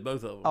really good,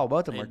 both of them. Oh,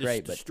 both of them and are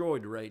great, but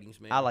destroyed the ratings,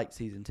 man. I liked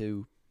season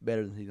 2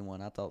 better than season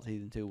 1. I thought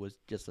season 2 was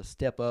just a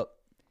step up.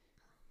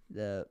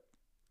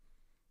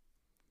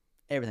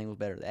 Everything was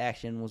better. The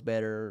action was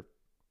better.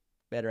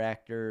 Better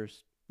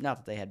actors. Not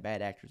that they had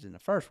bad actors in the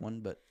first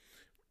one, but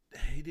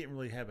he didn't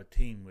really have a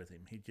team with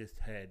him. He just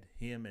had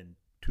him and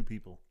two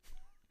people.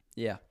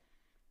 Yeah.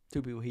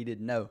 Two people he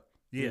didn't know.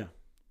 Yeah.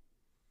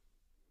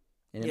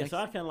 And Yes,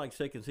 I kind of like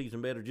second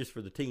season better just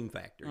for the team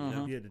factor. You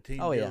know? Yeah, the team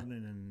Oh, yeah.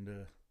 building and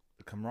the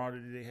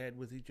camaraderie they had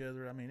with each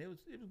other. I mean, it was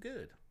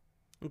good.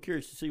 I'm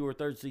curious to see where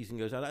third season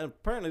goes.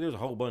 Apparently, there's a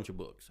whole bunch of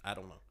books. I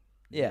don't know.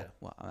 Yeah.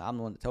 Well, I'm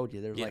the one that told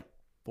you there was Yeah. like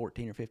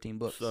 14 or 15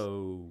 books.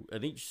 So,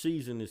 and each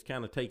season is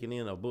kind of taking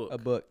in a book. A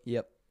book.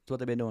 Yep. That's what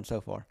they've been doing so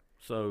far.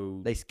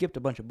 So They skipped a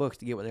bunch of books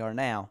to get where they are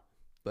now,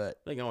 but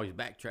they can always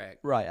backtrack.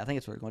 right, I think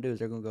that's what they're going to do is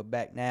they're going to go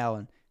back now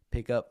and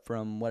pick up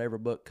from whatever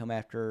book come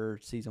after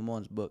season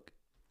 1's book.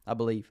 I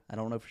believe. I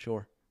don't know for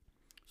sure.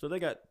 So they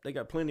got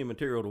plenty of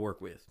material to work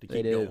with to They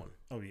keep do. going.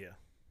 Oh yeah.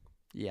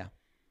 Yeah.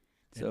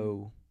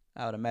 So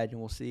I would imagine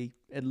we'll see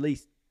at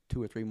least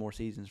 2 or 3 more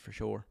seasons for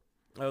sure.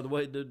 The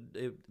way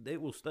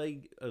it will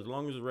stay as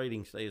long as the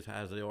ratings stay as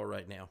high as they are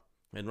right now.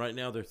 And right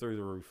now they're through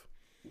the roof.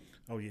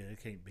 Oh yeah, they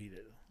can't beat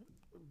it.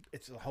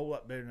 It's a whole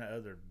lot better than that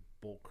other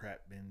bull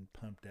crap been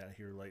pumped out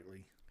here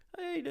lately.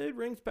 Hey, dude,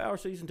 Rings of Power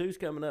season 2's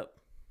coming up.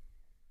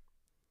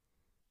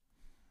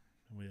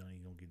 We don't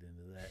even gonna get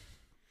into that.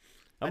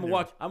 I'm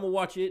gonna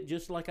watch it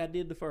just like I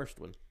did the first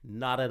one.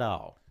 Not at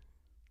all.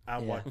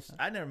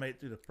 I never made it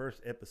through the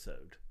first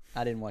episode,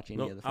 I didn't watch any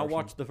No, of the first I one.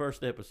 watched the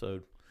first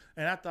episode,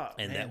 and I thought,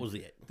 and man, that was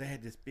it. They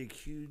had this big,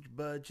 huge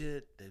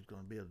budget. They was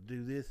gonna be able to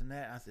do this and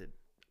that. I said,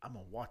 I'm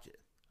gonna watch it.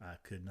 I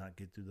could not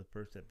get through the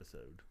first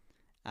episode.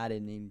 I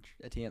didn't even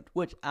attempt,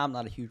 which I'm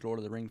not a huge Lord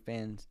of the Rings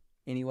fan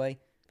anyway,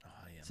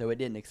 I am. so it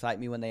didn't excite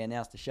me when they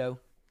announced the show.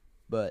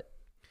 But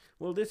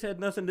Well, this had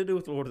nothing to do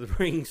with Lord of the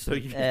Rings, so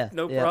you Yeah,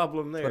 no yeah,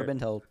 problem that's there. what I've been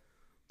told.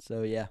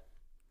 So yeah.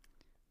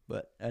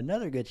 But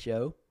another good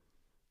show,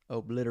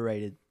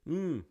 Obliterated,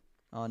 on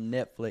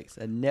Netflix.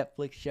 A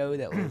Netflix show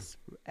that was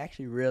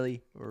actually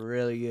really,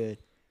 really good.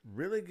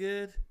 Really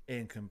good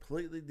and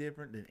completely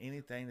different than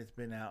anything that's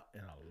been out in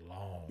a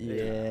long time.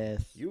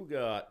 Yes. You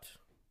got,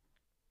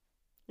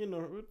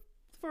 the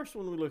first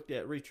one we looked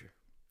at, Reacher.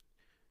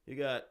 You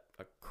got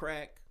a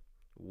crack,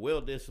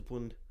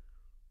 well-disciplined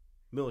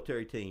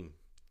military team.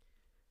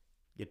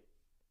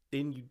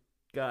 Then you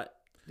got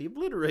the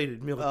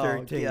obliterated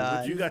military Oh, team,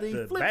 God. which You is got the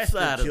the flip bastard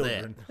side of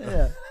children.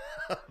 Yeah.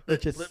 The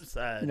Which is, flip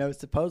side.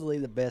 supposedly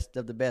the best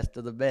of the best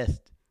of the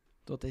best.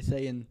 That's what they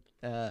say in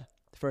the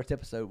first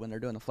episode when they're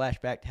doing the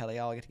flashback to how they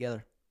all get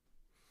together.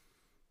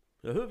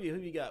 that. So who have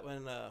you got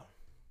when?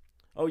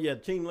 The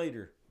team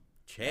leader,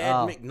 Chad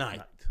Oh.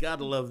 McKnight.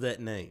 Gotta love that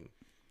name.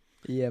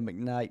 Yeah,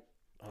 McKnight.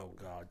 Oh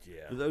God,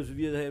 yeah. For those of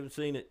you that haven't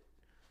seen it,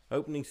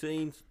 opening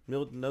scenes,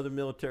 another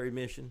military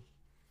mission.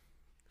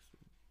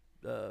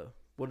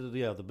 What is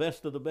the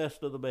best of the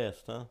best of the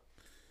best, huh?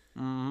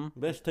 Mm-hmm.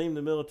 Best team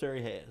the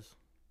military has.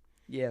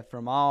 Yeah,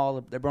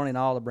 they brought in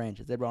all the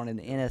branches. They brought in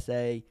the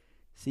NSA,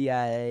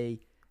 CIA,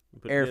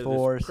 Put Air together this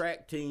Force,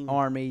 crack team,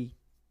 Army.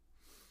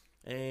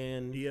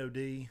 and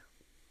EOD.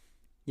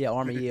 Yeah,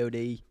 Army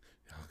EOD.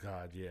 Oh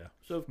God, yeah.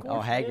 so of course, Oh,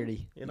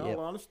 Haggerty. In Yep.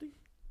 all honesty,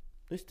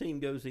 this team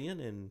goes in,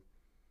 and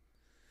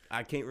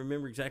I can't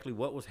remember exactly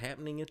what was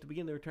happening at the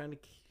beginning. They were trying to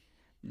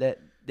That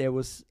there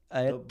was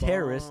a the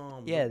terrorist.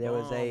 bomb, Yeah, the there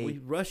was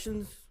bomb.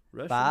 Russian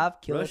 5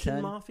 Russian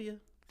kiloton mafia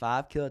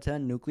 5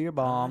 kiloton nuclear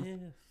bomb Ah, yes.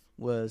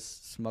 was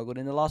smuggled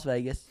into Las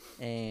Vegas,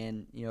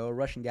 and a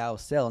Russian guy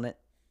was selling it,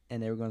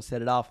 and they were going to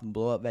set it off and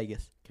blow up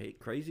Vegas.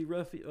 Crazy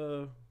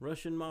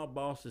Russian mob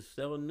bosses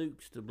selling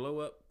nukes to blow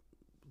up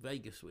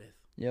Vegas with.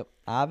 Yep,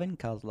 Ivan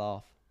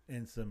Kozlov.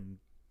 And some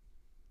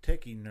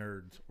techie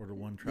nerds were the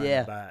one trying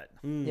Yeah. to buy it.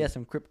 Yeah,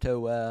 some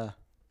crypto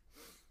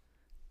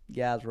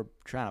guys were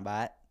trying to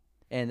buy it,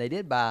 and they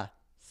did buy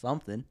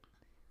something.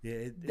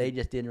 Yeah, They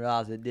just didn't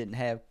realize it didn't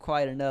have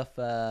quite enough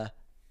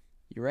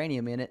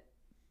uranium in it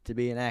to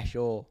be an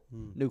actual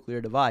nuclear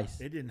device.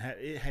 it didn't have.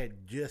 It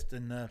had just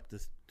enough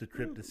to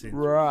trip the sensor.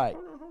 Right.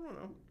 Hold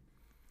on.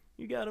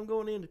 You got them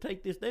going in to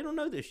take this. They don't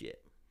know this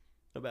yet.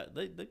 About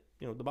the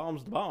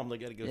bomb's the bomb. They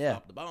got to go Yeah.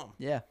 stop the bomb.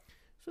 Yeah.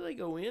 So they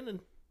go in and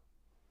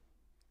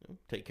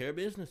take care of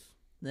business.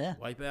 Yeah.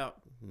 Wipe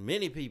out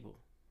many people.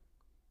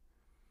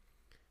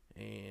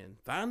 And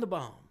find the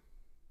bomb.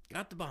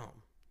 Got the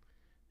bomb.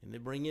 And they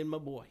bring in my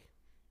boy,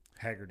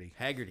 Haggerty.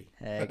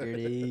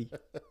 Haggerty.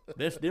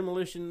 best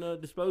demolition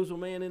disposal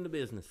man in the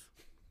business.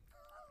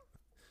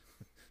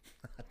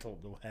 I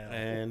told no how.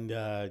 And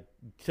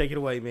take it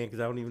away, man, because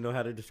I don't even know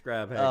how to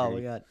describe Oh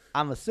Haggerty. my God!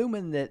 I'm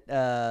assuming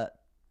that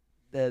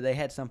they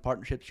had some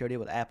partnership show deal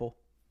with Apple,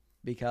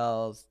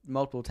 because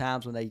multiple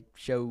times when they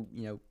show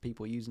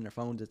people using their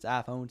phones, it's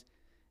iPhones,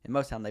 and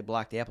most of the time they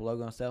block the Apple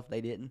logo and stuff.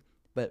 They didn't,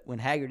 but when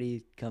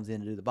Haggerty comes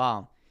in to do the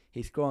bomb,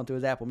 he's scrolling through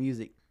his Apple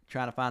Music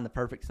trying to find the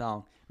perfect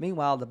song.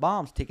 Meanwhile, the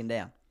bomb's ticking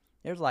down.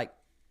 There's like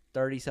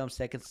 30-some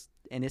seconds,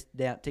 and it's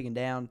ticking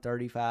down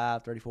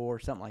 35, 34,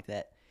 something like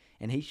that.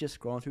 And he's just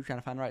scrolling through trying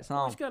to find the right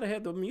song. He's got to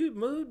have the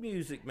mood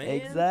music, man.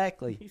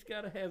 Exactly. He's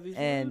got to have his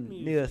And mood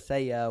music. needless to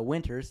say,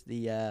 Winters,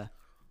 the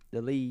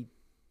lead,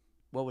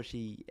 what was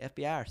she,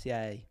 FBI or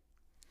CIA?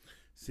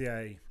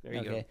 CIA. There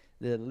you go.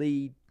 The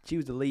lead, she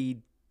was the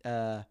lead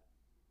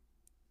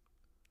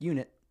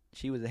unit.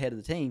 She was the head of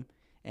the team,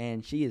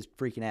 and she is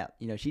freaking out.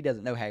 She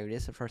doesn't know Haggerty.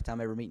 It's the first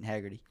time ever meeting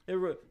Haggerty. The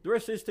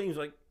rest of his team's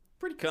like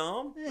pretty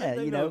calm. Yeah,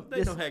 they know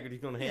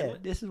Haggerty's going to handle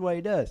it. This is what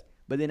he does.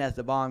 But then as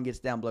the bomb gets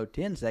down below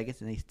 10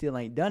 seconds and he still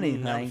ain't done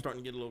anything, now I'm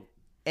starting to get a little.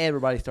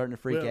 Everybody's starting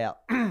to freak out.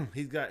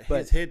 He's got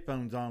his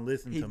headphones on,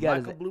 listening to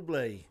Michael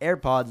Bublé.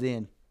 AirPods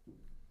in,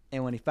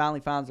 and when he finally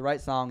finds the right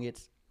song,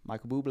 it's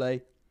Michael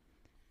Bublé,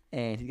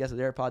 and he's got his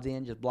AirPods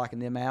in, just blocking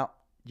them out,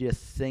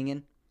 just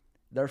singing.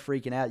 They're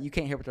freaking out. You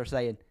can't hear what they're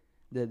saying.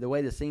 The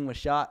way the scene was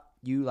shot,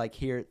 you like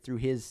hear it through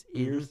his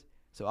ears.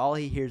 So all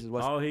he hears is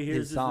what's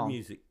his song. The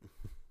music.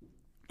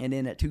 And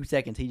then at 2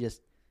 seconds, he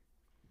just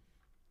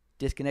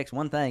disconnects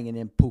one thing, and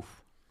then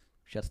poof,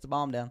 shuts the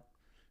bomb down.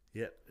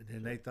 Yep. And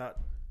then they thought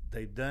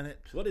they've done it.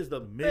 What is the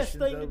best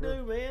thing to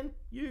do, man?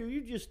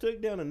 You just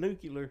took down a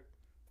nuclear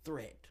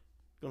threat.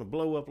 Going to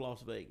blow up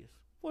Las Vegas.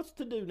 What's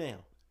to do now?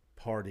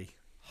 Party.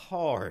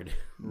 Hard.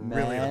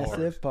 Really hard.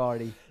 Massive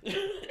party.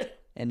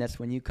 And that's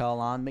when you call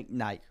on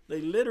McKnight.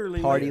 They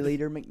literally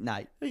leader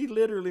McKnight. He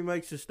literally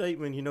makes a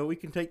statement, we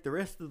can take the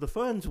rest of the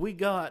funds we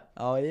got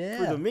for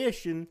the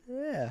mission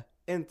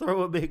and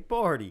throw a big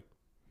party.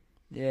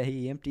 Yeah,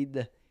 he emptied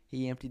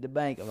the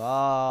bank of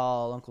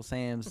all Uncle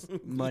Sam's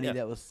money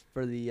that was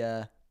for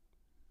the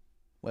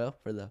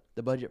for the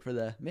budget for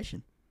the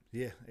mission.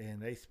 Yeah,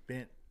 and they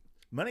spent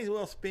money's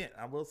well spent,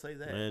 I will say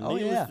that. And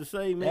needless to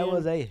say, man, that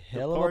was a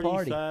hell of a party. The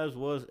party size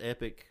was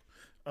epic.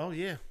 Oh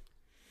yeah.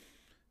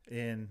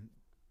 And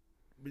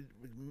we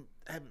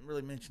haven't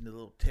really mentioned the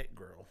little tech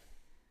girl.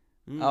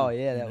 Oh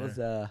yeah, that was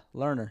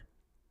Lerner.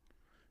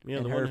 Yeah,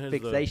 and the her one has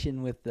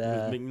fixation with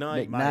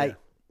McKnight. McKnight.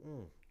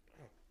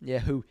 Yeah,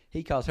 who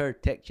he calls her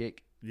tech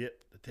chick. Yep,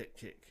 the tech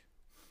chick.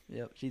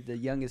 Yep, she's the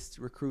youngest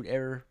recruit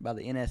ever by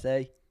the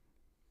NSA.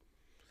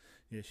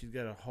 Yeah, she's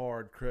got a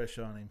hard crush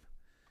on him,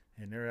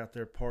 and they're out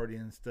there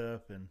partying and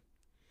stuff. And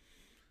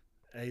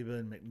Ava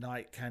and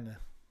McKnight kind of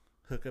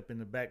hook up in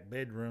the back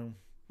bedroom.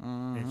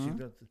 And she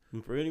does.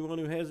 And for anyone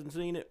who hasn't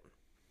seen it,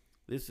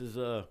 this is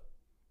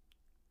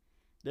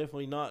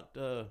definitely not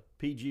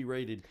PG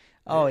rated.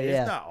 Oh It's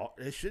yeah, not.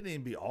 It shouldn't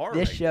even be R.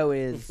 this show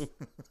is.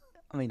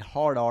 I mean,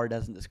 hard R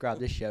doesn't describe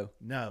this show.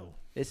 No.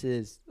 This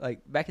is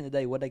like back in the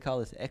day. What they call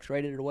this,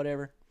 X-rated or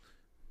whatever,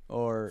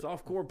 or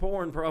softcore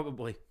porn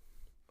probably.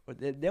 Or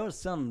there was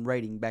some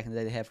rating back in the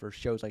day they had for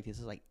shows like this.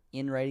 It's like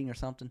N rating or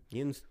something.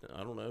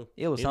 I don't know.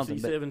 It was something.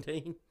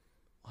 NC-17.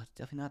 Well, it's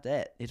definitely not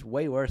that. It's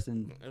way worse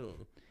than.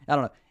 I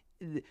don't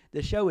know.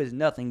 The show is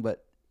nothing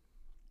but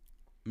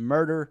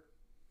murder,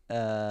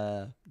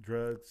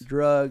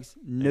 drugs,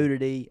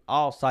 nudity,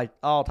 all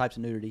types of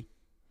nudity,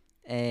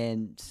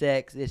 and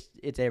sex.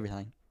 It's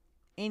everything.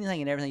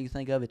 Anything and everything you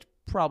think of, it's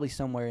probably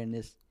somewhere in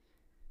this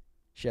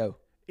show.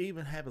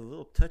 Even have a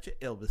little touch of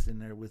Elvis in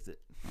there with it.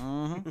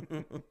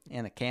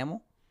 And a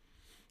camel.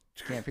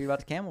 Can't forget about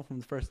the camel from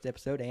the first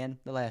episode and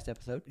the last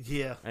episode.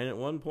 Yeah. And at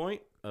one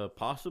point, a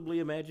possibly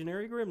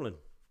imaginary gremlin.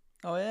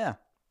 Oh, yeah.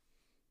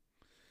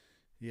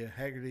 Yeah,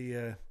 Haggerty,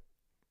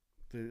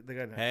 they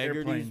got an Haggerty's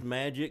airplane.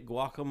 Magic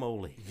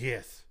Guacamole.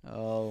 Yes.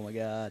 Oh, my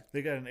God.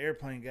 They got an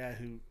airplane guy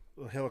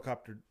a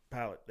helicopter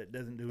pilot that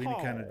doesn't do any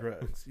kind of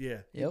drugs. Yeah.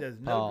 He does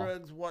no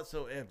drugs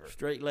whatsoever.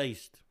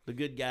 Straight-laced. The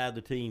good guy of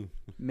the team.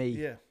 Me.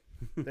 Yeah.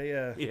 They,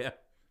 yeah.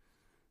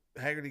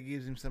 Haggerty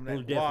gives him some of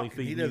We'll that guac,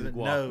 and he doesn't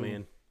know.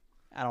 Man.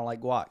 I don't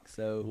like guac,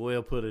 so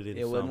we'll put it in.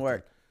 It wouldn't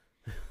work.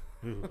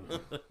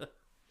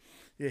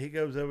 Yeah, he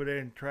goes over there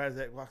and tries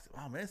that guac.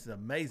 Oh man, this is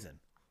amazing.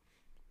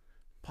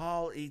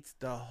 Paul eats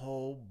the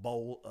whole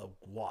bowl of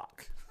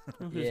guac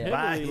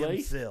by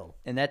himself,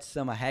 and that's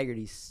some of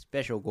Haggerty's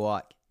special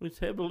guac. It's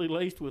heavily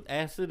laced with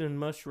acid and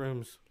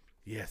mushrooms.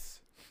 Yes.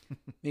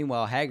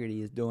 Meanwhile,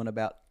 Haggerty is doing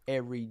about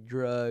every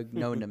drug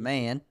known to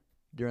man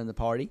during the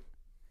party,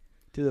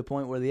 to the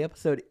point where the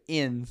episode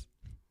ends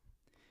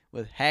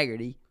with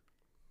Haggerty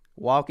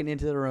walking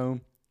into the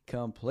room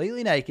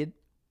completely naked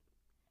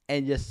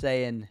and just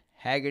saying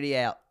Haggerty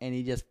out, and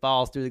he just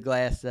falls through the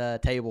glass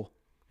table.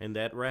 And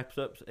that wraps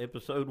up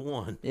episode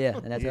 1. Yeah,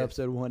 and that's how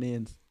episode 1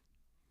 ends.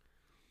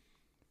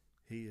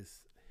 He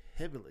is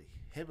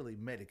heavily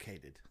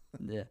medicated.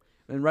 Yeah.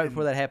 And right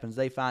before that happens,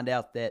 they find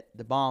out that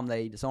the bomb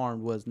they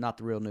disarmed was not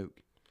the real nuke.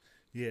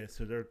 Yeah,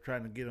 so they're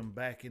trying to get them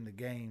back in the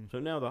game. So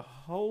now the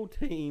whole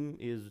team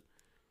is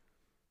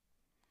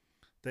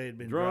they had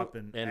been drunk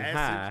dropping and acid.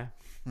 high.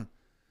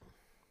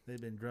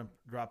 They've been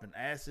dropping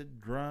acid,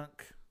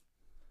 drunk.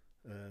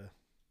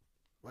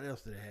 What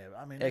else did they have?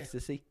 I mean,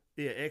 ecstasy.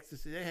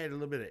 Ecstasy. They had a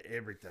little bit of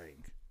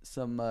everything.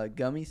 Some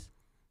gummies.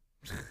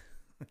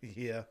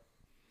 Yeah.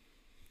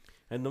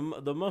 And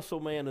the muscle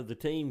man of the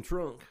team,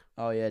 Trunk.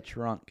 Oh, yeah,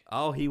 Trunk.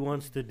 All he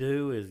wants to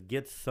do is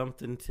get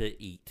something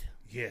to eat.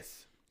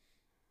 Yes.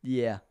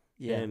 Yeah.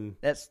 And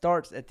that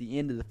starts at the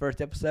end of the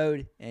first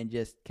episode and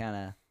just kind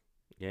of...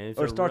 Yeah,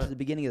 or starts at the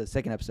beginning of the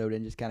second episode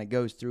and just kind of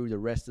goes through the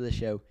rest of the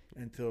show.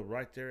 Until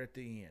right there at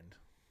the end.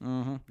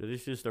 Mm-hmm. But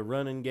it's just a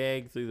running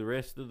gag through the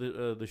rest of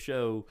the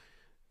show.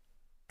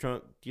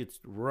 Trunk gets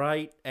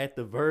right at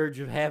the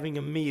verge of having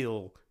a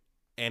meal,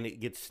 and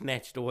it gets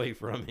snatched away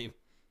from him.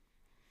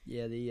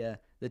 Yeah,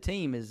 the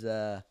team is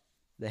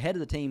the head of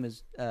the team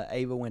is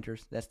Ava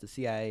Winters. That's the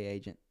CIA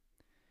agent.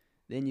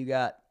 Then you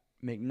got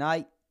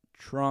McKnight,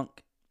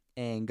 Trunk,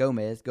 and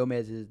Gomez.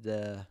 Gomez is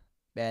the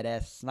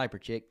badass sniper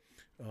chick.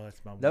 Oh,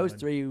 that's my Those woman.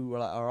 three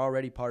are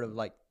already part of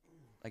like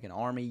an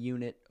army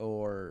unit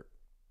or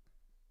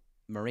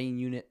marine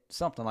unit,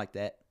 something like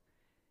that.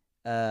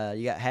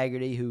 You got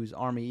Haggerty, who's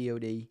Army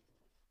EOD.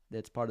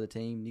 That's part of the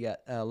team. You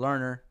got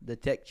Lerner, the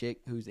tech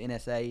chick, who's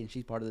NSA, and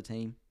she's part of the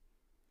team.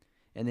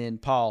 And then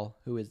Paul,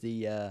 who is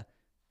the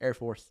Air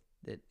Force.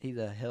 He's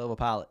a hell of a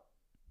pilot.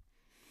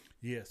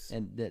 Yes.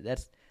 And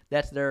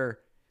that's their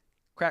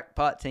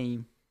crackpot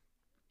team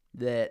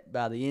that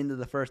by the end of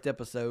the first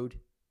episode,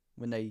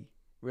 when they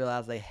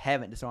realize they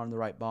haven't disarmed the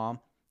right bomb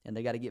and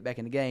they got to get back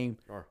in the game,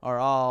 are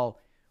all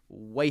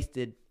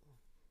wasted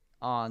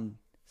on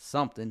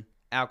something,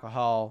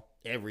 alcohol,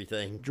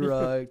 everything,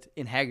 drugged,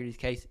 in Haggerty's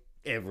case,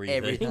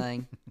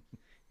 everything.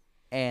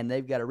 And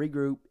they've got to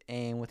regroup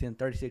and within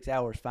 36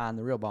 hours find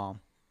the real bomb.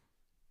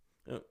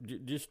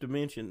 Just to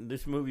mention,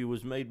 this movie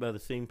was made by the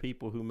same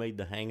people who made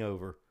The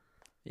Hangover.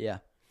 Yeah.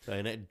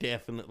 And it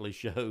definitely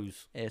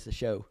shows. It's a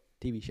show,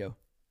 TV show.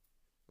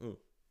 Mm.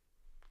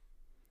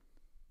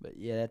 But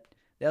yeah,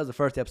 that was the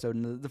first episode.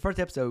 And the first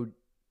episode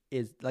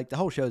is, like, the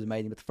whole show is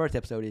amazing, but the first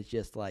episode is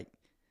just like,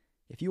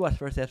 if you watch the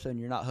first episode and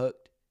you're not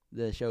hooked,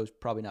 the show's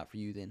probably not for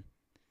you then.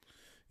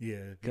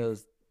 Yeah.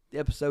 Because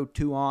episode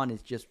 2 on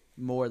is just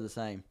more of the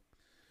same.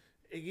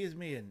 It gives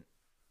me an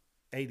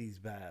 80s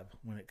vibe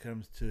when it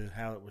comes to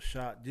how it was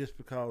shot, just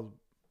because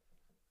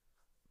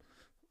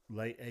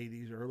late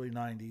 80s, early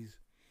 90s,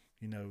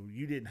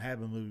 you didn't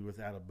have a movie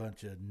without a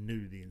bunch of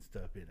nudity and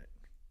stuff in it.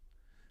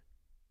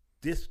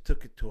 This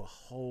took it to a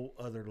whole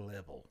other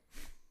level.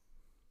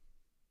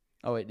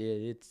 Oh, it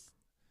did.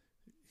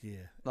 Yeah.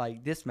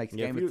 Like, this makes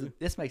Game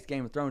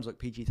of Thrones look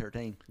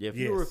PG-13. Yeah, if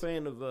you were a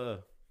fan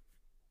of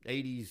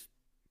 80s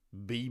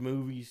B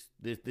movies,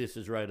 this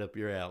is right up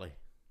your alley.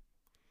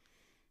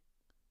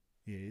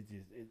 Yeah,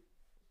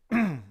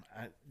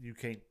 you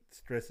can't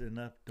stress it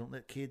enough. Don't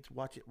let kids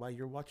watch it while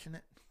you're watching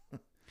it,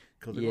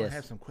 because they're going to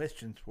have some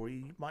questions for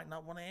you might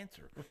not want to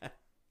answer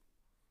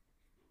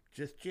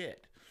just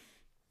yet.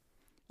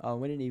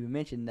 We didn't even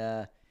mention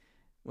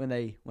when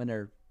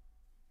they're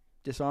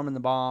disarming the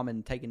bomb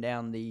and taking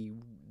down the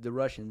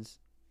Russians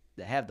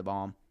that have the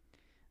bomb.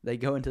 They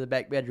go into the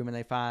back bedroom and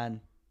they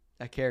find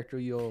a character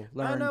you'll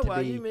learn to be. I know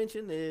why you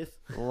mentioned this.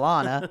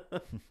 Lana,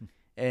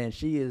 and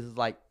she is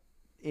like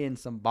in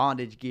some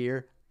bondage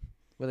gear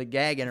with a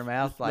gag in her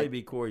mouth. Like,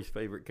 maybe Corey's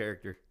favorite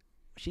character.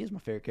 She is my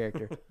favorite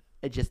character.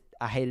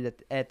 I hated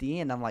it at the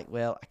end. I'm like,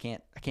 well, I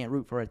can't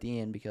root for her at the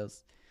end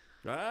because.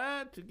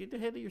 To get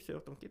ahead of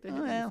yourself. Don't get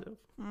ahead of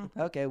yourself.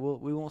 Okay, well,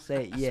 we won't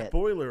say it yet.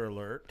 Spoiler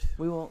alert.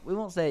 We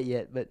won't say it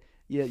yet, but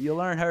you'll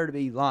learn her to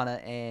be Lana,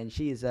 and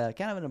she is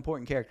kind of an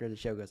important character as the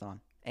show goes on,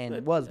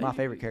 and was my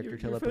favorite character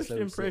till episode 6. Your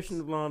first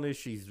impression of Lana is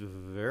she's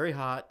very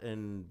hot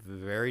and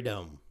very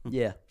dumb.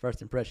 Yeah,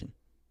 first impression.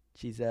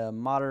 She's a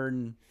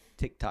modern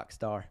TikTok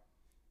star.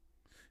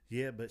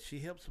 Yeah, but she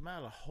helps him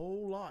out a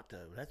whole lot,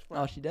 though. That's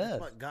what. She does.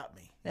 That's what got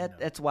me.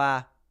 That's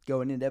why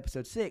going into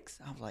episode 6,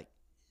 I was like,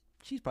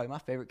 she's probably my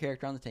favorite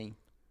character on the team.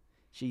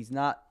 She's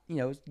not,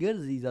 as good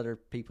as these other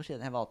people. She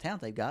doesn't have all the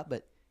talent they've got,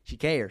 but she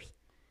cares.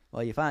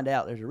 Well, you find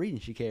out there's a reason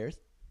she cares.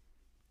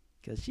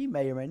 Because she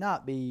may or may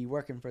not be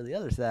working for the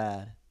other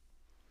side.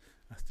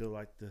 I still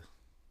like the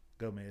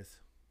Gomez.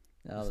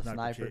 Oh, the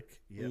sniper. Chick.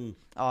 Yep.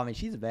 Oh, I mean,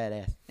 she's a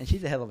badass. And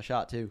she's a hell of a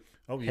shot, too.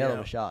 Oh, yeah. Hell of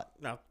a shot.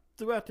 Now,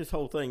 throughout this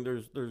whole thing,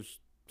 there's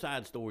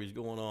side stories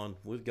going on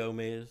with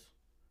Gomez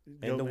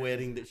and the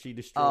wedding that she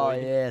destroyed. Oh,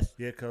 yes.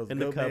 Yeah, because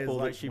and the couple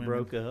that she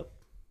broke up.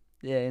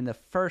 Yeah, in the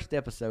first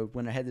episode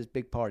when they had this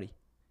big party,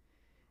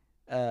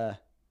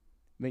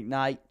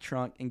 McKnight,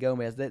 Trunk, and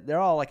Gomez, they're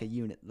all like a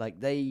unit.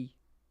 Like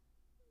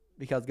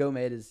because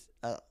Gomez is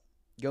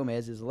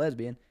a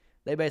lesbian,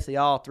 they basically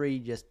all three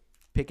just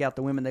pick out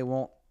the women they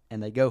want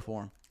and they go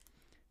for them.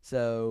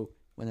 So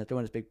when they're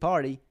throwing this big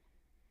party,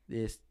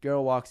 this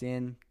girl walks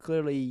in.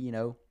 Clearly,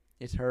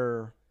 it's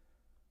her.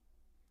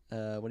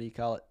 What do you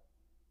call it?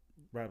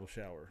 Bridal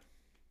shower.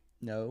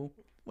 No.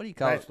 What do you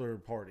call it? Bachelor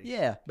party.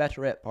 Yeah,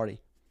 bachelorette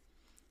party.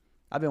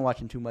 I've been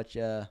watching too much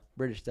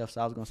British stuff,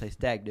 so I was going to say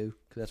stag do,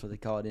 because that's what they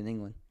call it in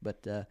England.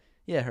 But,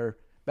 yeah, her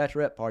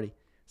bachelorette party.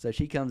 So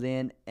she comes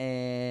in,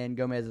 and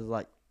Gomez is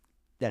like,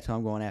 that's who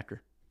I'm going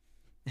after.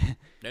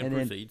 And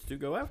proceeds to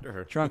go after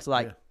her. Trunk's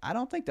like, I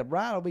don't think the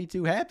bride will be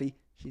too happy.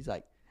 She's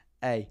like,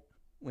 hey,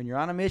 when you're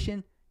on a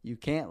mission, you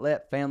can't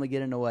let family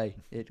get in the way.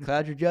 It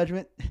clouds your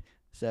judgment,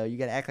 so you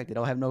got to act like they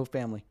don't have no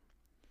family.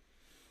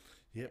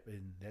 Yep,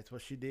 and that's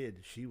what she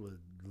did. She was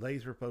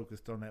laser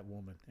focused on that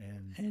woman,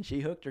 and she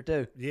hooked her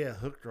too. Yeah,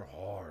 hooked her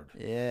hard.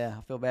 Yeah,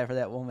 I feel bad for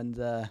that woman's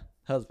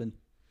husband.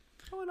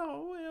 Oh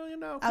no,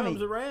 well,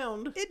 comes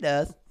around. It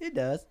does.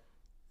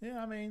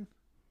 Yeah, I mean,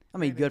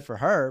 good for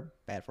her,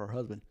 bad for her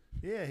husband.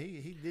 Yeah,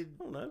 he did.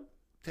 I don't know.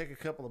 Take a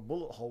couple of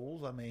bullet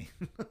holes. I mean,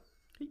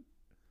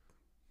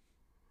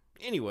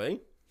 anyway,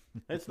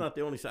 that's not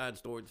the only side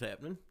story that's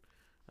happening.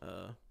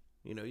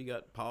 You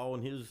got Paul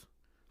and his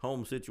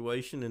home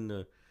situation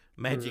and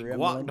Magic gremlin.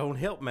 guac don't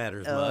help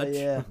matters Oh much.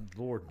 yeah,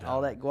 Lord,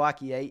 all no. that guac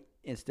he ate,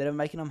 instead of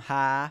making him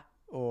high,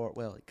 or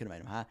well, it could have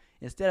made him high.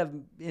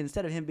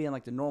 Instead of him being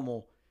like the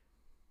normal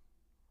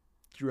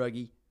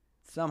druggie,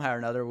 somehow or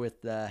another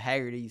with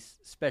Haggerty's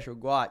special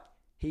guac,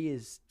 he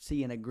is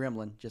seeing a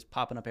gremlin just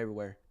popping up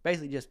everywhere.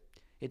 Basically,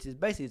 it's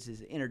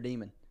his inner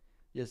demon.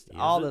 Just Is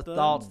all it the though?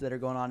 thoughts that are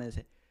going on in his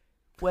head.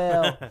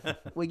 Well,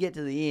 we get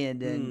to the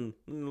end and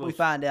we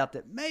find out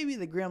that maybe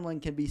the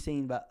gremlin can be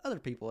seen by other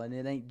people, and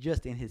it ain't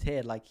just in his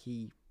head like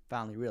he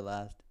finally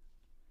realized.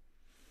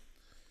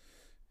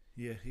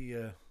 Yeah,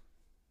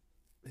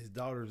 his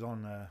daughter's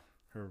on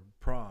her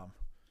prom,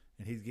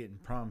 and he's getting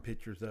prom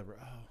pictures of her.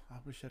 Oh, I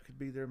wish I could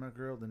be there, my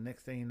girl. The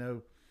next thing you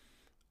know,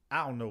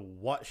 I don't know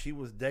what she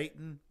was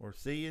dating or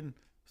seeing,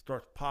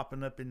 starts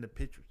popping up in the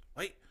pictures.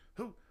 Wait,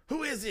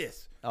 who is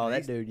this? Oh, And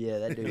that dude, yeah,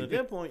 that At dude.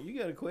 that point, you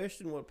got to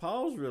question what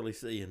Paul's really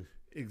seeing.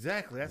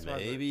 Exactly. That's why.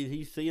 Maybe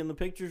he's seeing the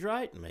pictures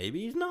right. Maybe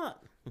he's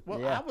not.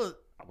 Well, Yeah.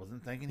 I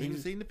wasn't thinking he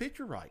was seeing the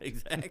picture right,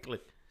 Exactly.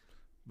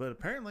 but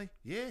apparently,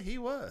 yeah, he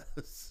was.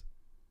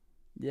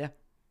 Yeah.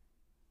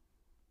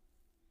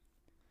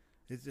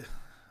 It's just,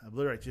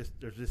 Obliterate.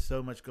 There's just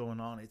so much going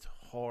on. It's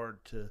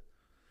hard to.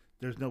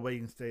 There's no way you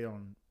can stay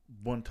on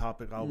one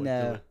topic all the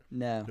way through it.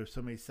 No. There's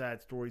so many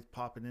side stories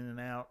popping in and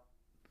out.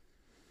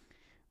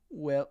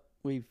 Well,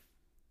 we've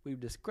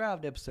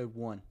described episode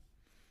 1,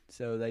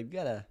 so they've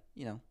got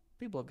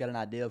people have got an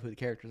idea of who the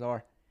characters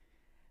are.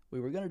 We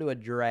were gonna do a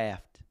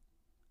draft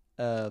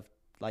of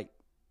like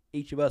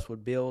each of us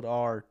would build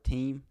our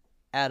team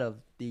out of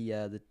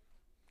the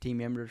team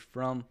members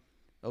from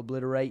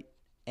Obliterate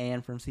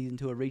and from season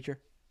 2 of Reacher.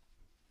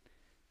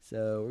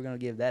 So we're gonna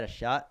give that a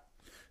shot.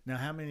 Now,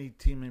 how many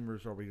team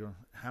members are we going?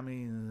 How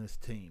many in this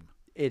team?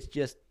 It's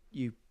just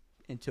you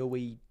until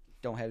we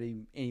don't have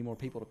any more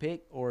people to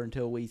pick, or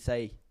until we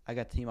say I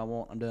got the team I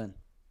want, I'm done.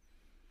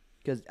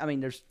 Because I mean,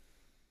 there's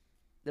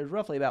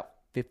roughly about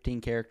 15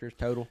 characters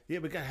total. Yeah,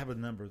 we gotta have a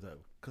number though.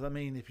 Because I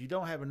mean, if you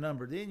don't have a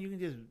number, then you can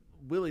just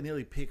willy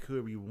nilly pick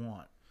whoever you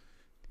want.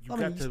 You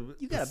got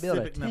to build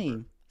a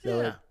team.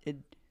 So Yeah.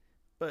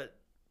 But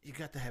you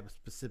got to have a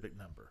specific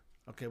number.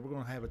 Okay, we're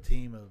gonna have a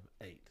team of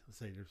 8. Let's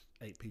say there's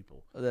 8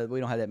 people. We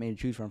don't have that many to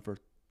choose from for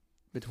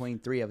between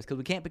 3 of us because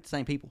we can't pick the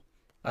same people.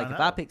 Like I if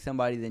know. I pick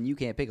somebody, then you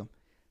can't pick them.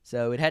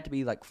 So it had to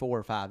be like 4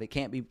 or 5. It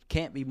can't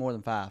be more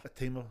than 5. A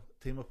team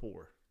of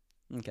 4.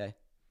 Okay,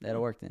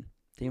 that'll work then.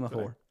 Team of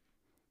Okay. 4,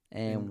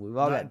 and we've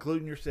all not got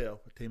including yourself.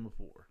 A team of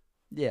 4.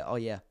 yeah. Oh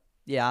yeah,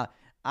 yeah.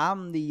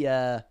 I'm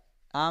the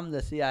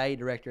CIA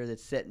director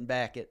that's sitting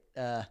back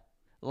at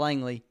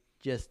Langley.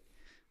 Just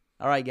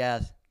all right,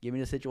 guys, give me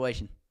the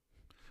situation.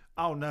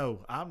 Oh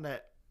no, I'm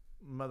that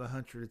mother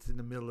hunter that's in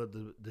the middle of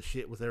the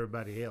shit with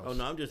everybody else. Oh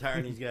no, I'm just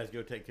hiring these guys to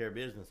go take care of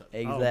business.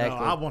 Exactly. Oh, no,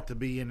 I want to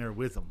be in there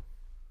with them.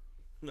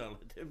 No,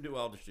 let them do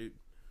all the shooting.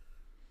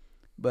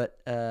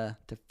 But to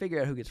figure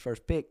out who gets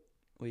first pick,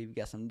 we've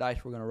got some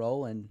dice we're gonna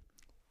roll, and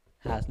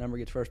highest number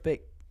gets first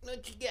pick.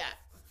 What you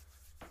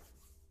got?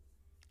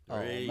 Oh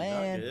 3.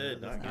 man, Not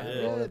good. Not I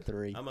good. rolled a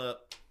 3. I'm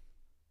up.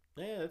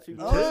 Yeah, that's who.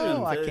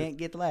 Oh, I Two. can't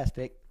get the last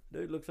pick.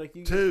 Dude, looks like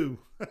you. 2.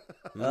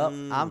 Oh,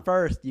 I'm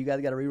first. You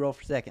guys got to re-roll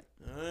for second.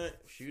 All right,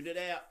 shoot it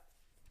out.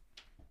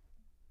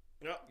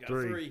 Oh, got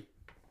 3. 3.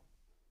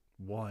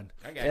 1.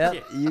 I got Yep,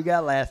 you. you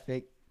got last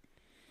pick.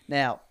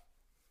 Now,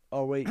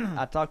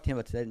 I talked to him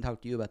about this. I didn't talk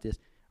to you about this.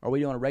 Are we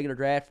doing a regular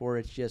draft where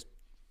it's just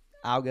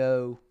I'll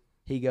go,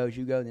 he goes,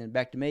 you go, and then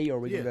back to me, or are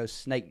we going to go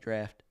snake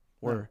draft?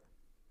 Or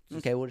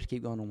okay, we'll just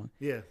keep going on one.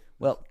 Yeah.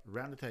 Well,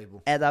 Around the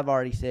table. as I've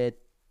already said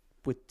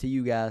to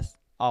you guys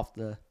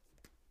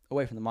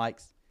away from the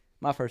mics,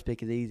 my first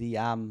pick is easy.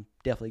 I'm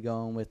definitely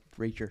going with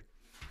Reacher.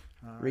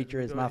 All right, Reacher let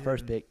me is go my ahead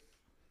first and pick.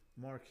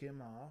 Mark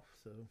him off,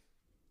 so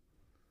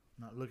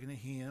not looking at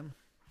him.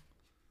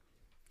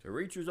 So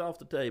Reacher's off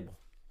the table.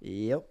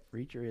 Yep,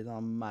 Reacher is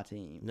on my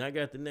team. Now I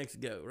got the next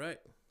go, right?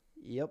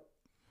 Yep.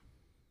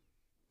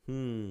 I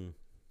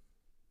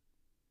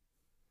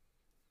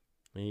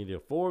need a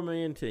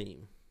 4-man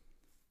team.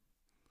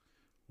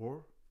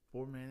 Or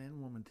 4-man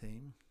and woman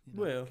team. You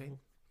know, Well, okay.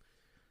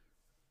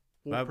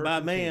 by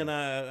 4-person man,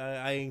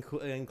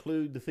 team. I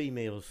include the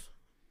females.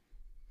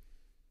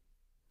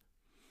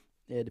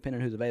 Yeah,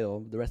 depending on who's available.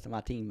 The rest of my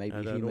team may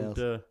be females.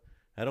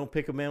 I don't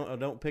pick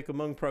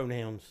among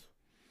pronouns.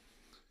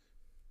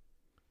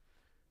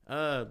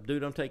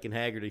 Dude, I'm taking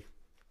Haggerty.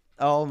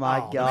 Oh my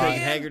Oh, I'm God!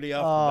 taking Haggerty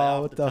off Oh,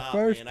 the with the top,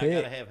 first man. pick.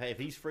 I gotta have if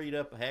he's freed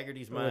up,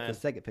 Haggerty's Or with mine. the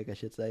second pick, I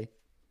should say.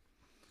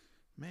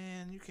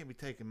 Man, you can't be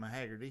taking my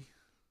Haggerty.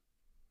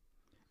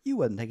 You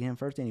wasn't taking him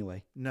first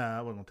anyway. No,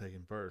 I wasn't going to take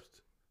him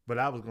first. But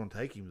I was going to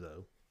take him,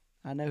 though.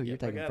 I know who you're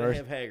Yep, I taking gotta first.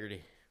 have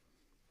Haggerty.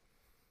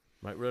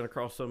 Might run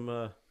across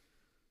some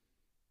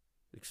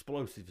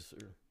explosives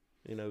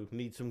or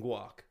need some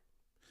guac.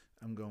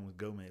 I'm going with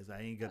Gomez.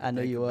 I ain't got to I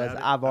knew think you was. about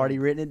it. I've already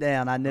written it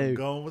down. I I'm knew.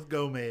 going with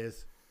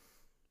Gomez.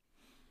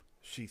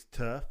 She's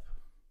tough.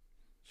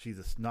 She's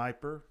a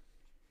sniper.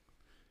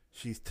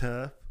 She's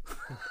tough.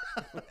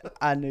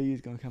 I knew you was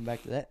gonna come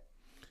back to that.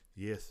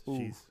 Yes,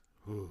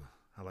 Ooh.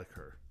 I like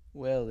her.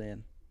 Well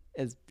then,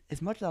 as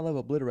much as I love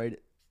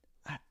Obliterated,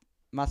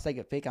 my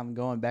second pick, I'm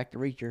going back to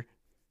Reacher,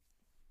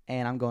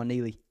 and I'm going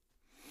Neely.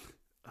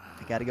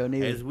 I got to go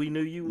Neely. As we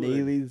knew you would.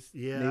 Neely's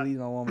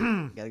my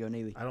woman. Got to go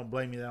Neely. I don't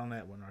blame you on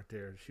that one right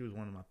there. She was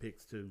one of my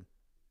picks too.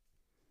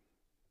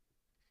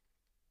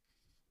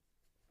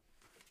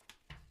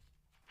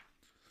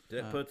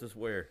 That puts us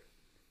where?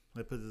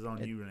 That puts us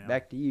on you now.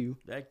 Back to you.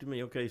 Back to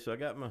me. Okay, so I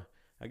got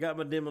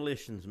my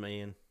demolitions,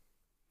 man.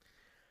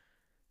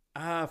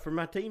 For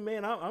my team,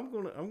 man, I'm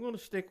gonna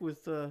stick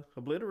with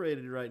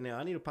Obliterated right now.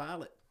 I need a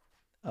pilot.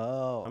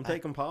 Oh, I'm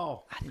taking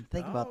Paul. I didn't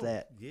think about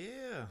that.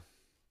 Yeah.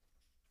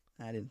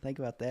 I didn't think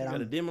about that. I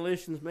got a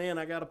demolitions, man.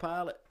 I got a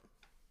pilot.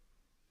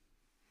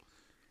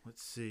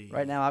 Let's see.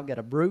 Right now, I've got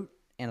a brute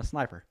and a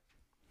sniper.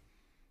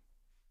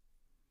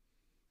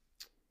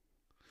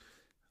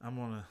 I'm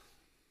gonna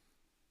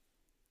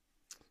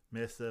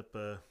mess up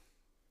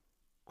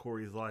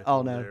Corey's life. Oh,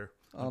 over no. There.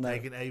 Oh, I'm no.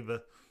 taking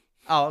Ava.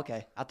 Oh,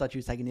 okay. I thought you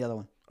was taking the other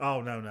one. Oh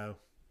no.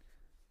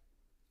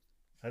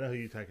 I know who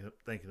you're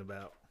thinking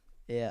about.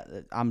 Yeah,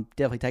 I'm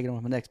definitely taking her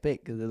with my next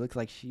pick because it looks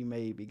like she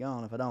may be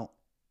gone if I don't.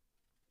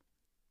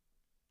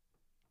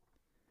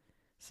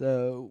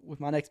 So with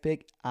my next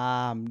pick,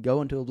 I'm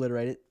going to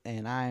Obliterate It,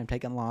 and I am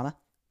taking Lana.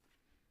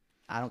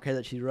 I don't care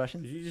that she's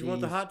Russian. You just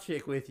want the hot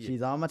chick with you.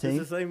 She's on my It's team.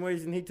 the same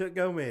reason he took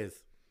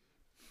Gomez.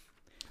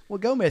 Well,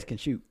 Gomez can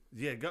shoot.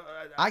 Yeah,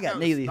 I got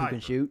Neely who sniper. can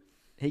shoot.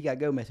 He got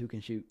Gomez who can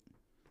shoot.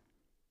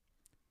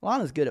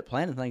 Lana's good at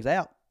planning things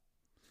out,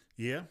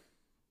 Yeah.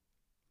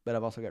 but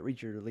I've also got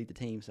Reacher to lead the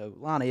team, so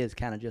Lana is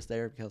kind of just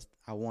there because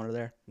I want her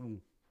there. All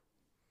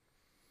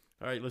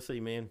right, let's see,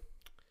 man.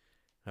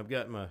 I've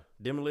got my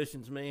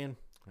demolitions, man.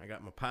 I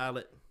got my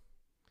pilot.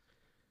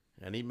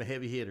 I need my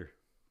heavy hitter.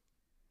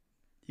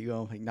 You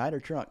going with McKnight or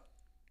Trunk?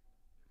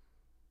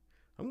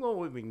 I'm going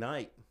with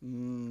McKnight.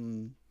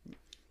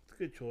 It's a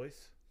good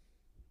choice.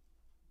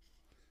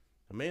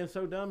 A man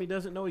so dumb he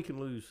doesn't know he can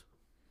lose.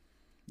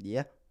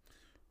 Yeah.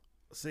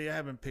 See, I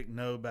haven't picked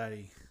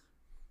nobody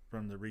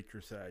from the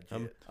Reacher side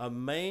yet. A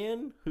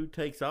man who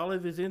takes all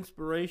of his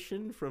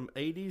inspiration from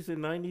 80s and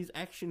 90s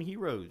action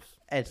heroes.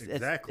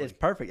 Exactly. It's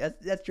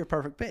perfect. That's your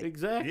perfect pick.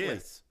 Exactly.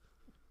 Yes.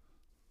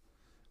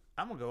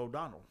 I'm going to go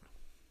O'Donnell.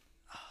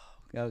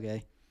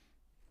 Okay.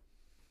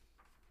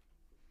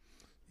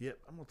 Yep,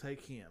 I'm going to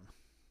take him.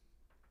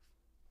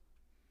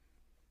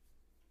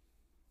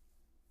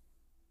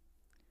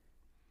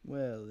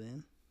 Well,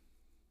 then.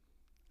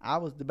 I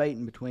was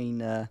debating between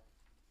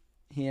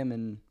him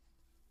and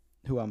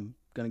who I'm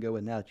going to go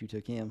with now that you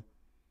took him.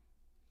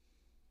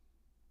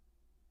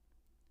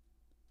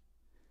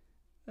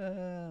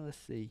 Let's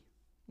see.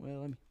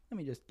 Well, let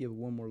me just give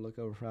one more look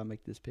over before I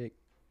make this pick.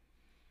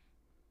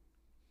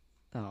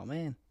 Oh,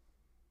 man.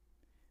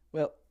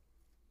 Well,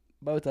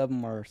 both of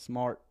them are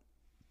smart.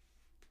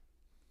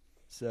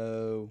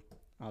 So,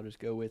 I'll just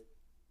go with...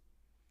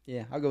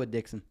 Yeah, I'll go with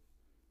Dixon.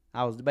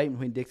 I was debating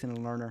between Dixon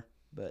and Lerner,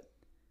 but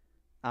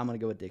I'm going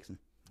to go with Dixon.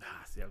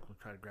 See, I'm going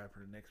to try to grab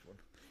her the next one.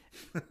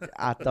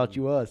 I thought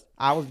you was.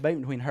 I was debating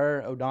between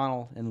her,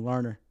 O'Donnell, and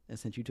Lerner. And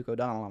since you took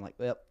O'Donnell, I'm like,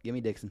 well, give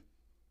me Dixon.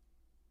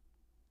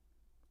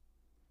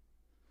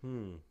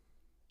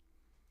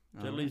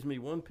 That leaves me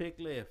one pick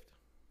left.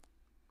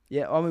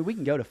 Yeah, I mean, we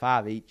can go to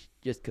 5 each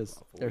just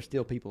because there's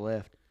still people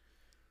left.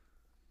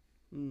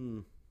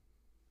 So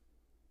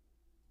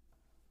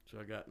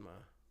I got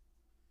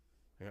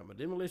my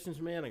demolitions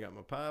man. I got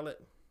my pilot.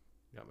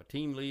 Got my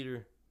team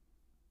leader.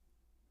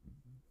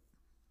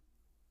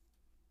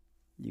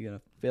 You going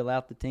to fill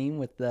out the team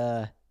with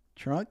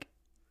Trunk?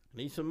 I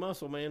need some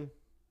muscle, man.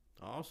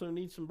 I also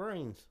need some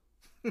brains.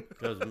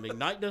 Because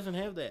McKnight doesn't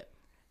have that.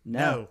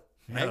 No.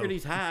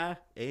 Haggerty's high,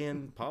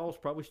 and Paul's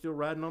probably still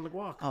riding on the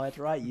guac. Oh, that's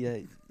right.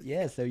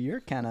 Yeah, so you're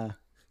kind of...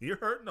 You're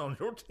hurting on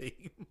your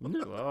team.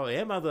 Oh,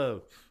 am I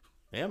though?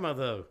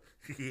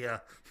 Yeah.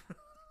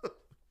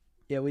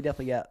 Yeah, we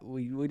definitely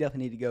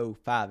need to go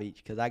 5 each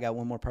because I got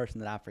one more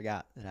person that I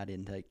forgot that I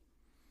didn't take.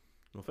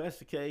 Well, if that's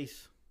the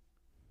case,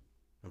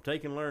 I'm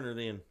taking Lerner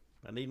then.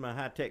 I need my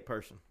high-tech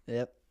person.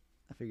 Yep,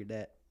 I figured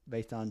that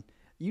based on...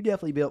 You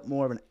definitely built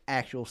more of an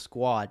actual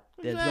squad.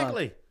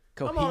 Exactly.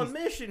 I'm on a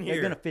mission here.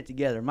 They're going to fit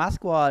together. My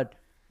squad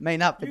may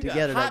not fit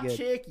together that good.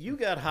 Chick, you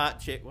got hot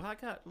chick. Well, I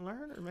got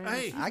Lerner, man.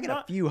 Hey, I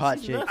got a few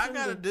hot chicks. I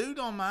got a dude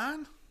on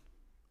mine.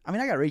 I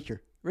mean, I got Reacher.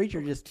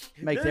 Reacher just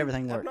makes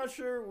everything work. I'm not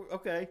sure.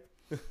 Okay.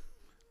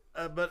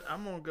 But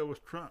I'm going to go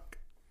with Trunk.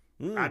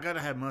 I got to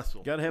have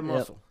muscle. Got to have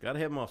muscle. Got to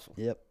have muscle.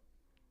 Yep.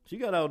 So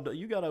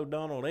you got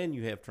O'Donnell and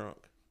you have Trunk.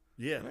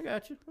 Yeah. I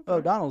got you.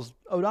 Okay.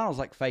 O'Donnell's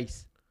like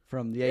face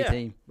from the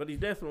A-team. But he's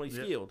definitely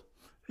skilled.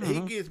 He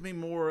gives me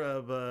more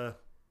of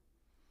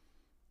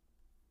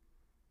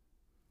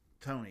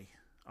Tony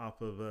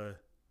off of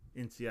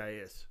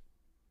NCIS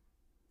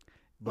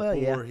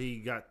before he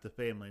got the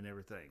family and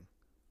everything.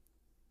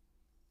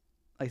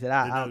 Like I said,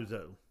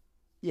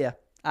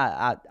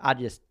 I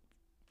just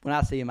when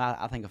I see him,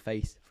 I think of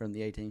face from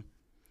the A-team.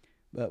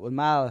 But with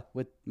my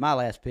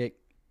last pick,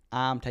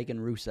 I'm taking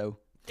Russo.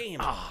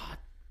 Damn it.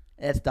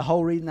 That's the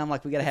whole reason I'm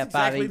like, we got to have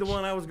 5 each. Exactly the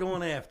one I was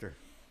going after.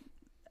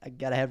 I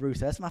got to have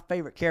Russo. That's my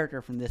favorite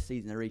character from this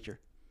season of Reacher.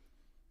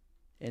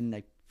 and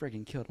they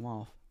freaking killed him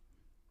off.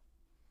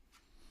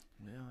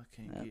 Well, I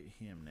can't get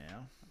him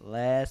now.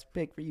 Last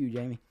pick for you,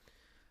 Jamie.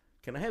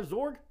 Can I have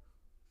Zorg?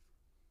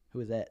 Who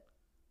is that?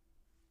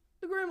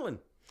 The Gremlin.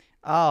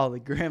 Oh, the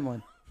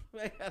Gremlin.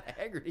 They got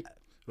Haggerty.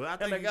 Well, I And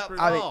think they he's got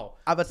pretty- Paul.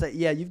 I would say,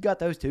 yeah, you've got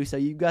those two. So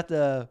you've got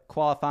the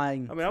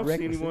qualifying. I mean, I don't see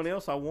requisites. anyone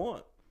else I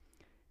want.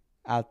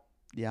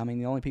 Yeah, I mean,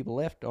 the only people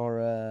left are,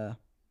 well,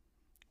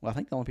 I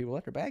think the only people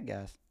left are bad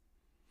guys.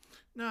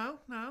 No.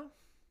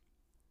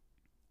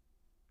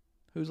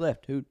 Who's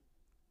left? Who?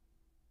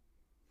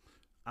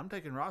 I'm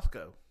taking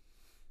Roscoe.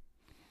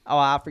 Oh,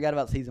 I forgot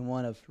about season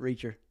 1 of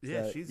Reacher.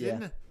 Yeah, So, she's yeah. in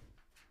the.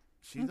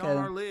 She's Okay, on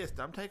then. our list.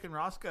 I'm taking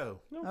Roscoe.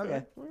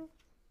 Okay.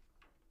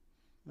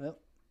 Well,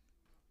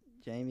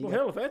 Jamie. Well,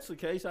 hell, if that's the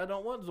case, I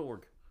don't want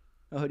Zorg.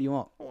 Oh, who do you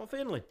want? I want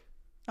Finley.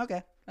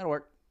 Okay, that'll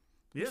work.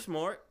 Yeah. He's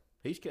smart.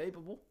 He's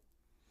capable.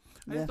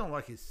 I Yeah. just don't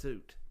like his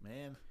suit,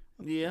 man.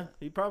 Yeah,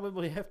 he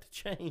probably have to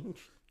change.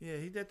 Yeah,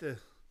 he'd have to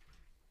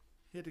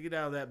get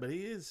out of that, but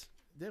he is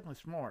definitely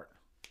smart.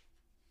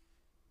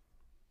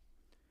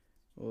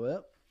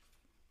 Well,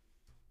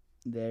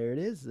 there it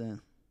is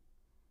then.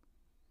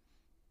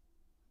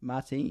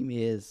 My team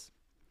is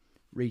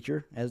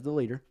Reacher as the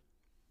leader.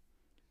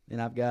 Then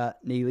I've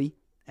got Neely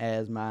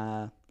as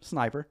my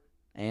sniper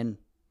and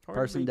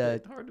Hard to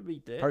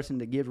beat that. person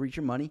to give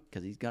Reacher money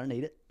because he's going to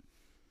need it.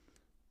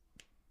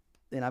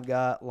 Then I've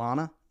got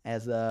Lana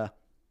as a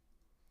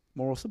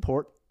moral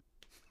support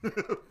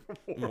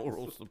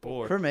Moral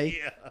support. for me.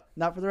 Yeah.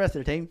 Not for the rest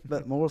of the team,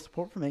 but moral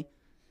support for me.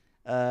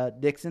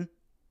 Dixon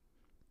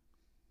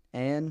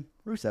and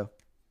Russo.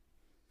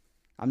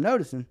 I'm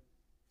noticing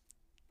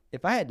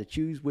if I had to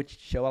choose which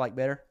show I like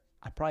better,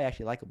 I probably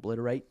actually like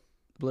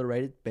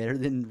Obliterated better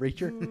than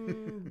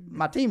Reacher.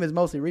 My team is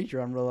mostly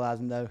Reacher, I'm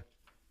realizing, though.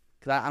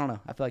 Because I don't know.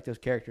 I feel like those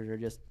characters are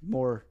just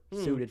more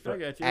suited I for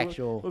got you.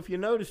 actual. Well, if you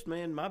noticed,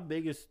 man,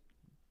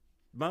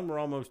 mine were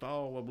almost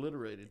all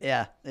Obliterated.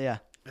 Yeah.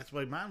 That's the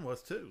way mine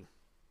was too.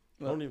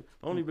 Well-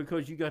 only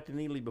because you got to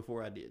Neely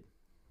before I did.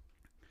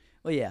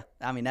 Well, yeah.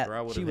 I mean, Or I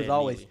that would've she was had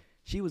always. Neely.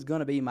 She was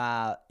gonna be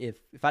my if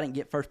I didn't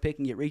get first pick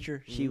and get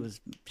Reacher, she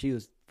was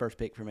first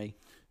pick for me.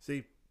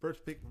 See,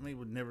 first pick for me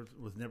was never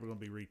going to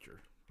be Reacher.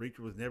 Reacher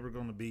was never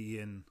going to be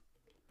in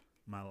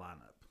my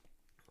lineup.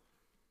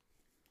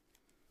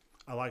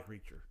 I like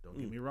Reacher. Don't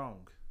get me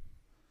wrong,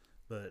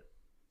 but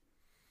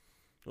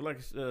Well, like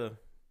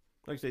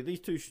I say, these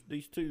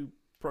two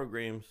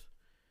programs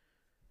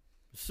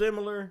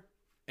similar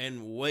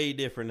and way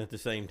different at the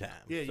same time.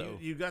 yeah, So,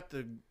 you got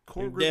the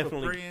core you group of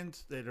definitely-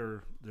 friends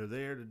they're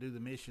there to do the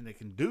mission. They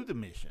can do the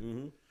mission.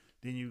 mhm.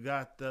 Then you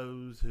got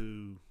those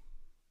who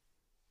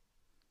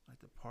like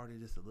to party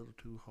just a little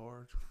too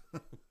hard.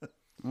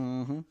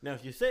 Mm-hmm. Now,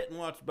 if you sit and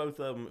watch both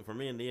of them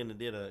from end to end and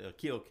did a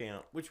kill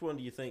count, which one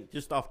do you think,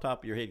 just off the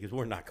top of your head, because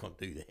we're not going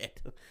to do that?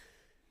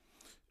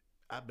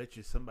 I bet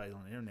you somebody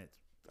on the internet.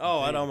 Oh,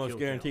 I'd almost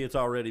guarantee it's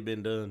already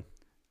been done.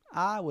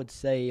 I would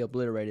say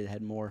Obliterated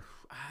had more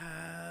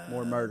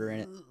murder in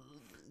it.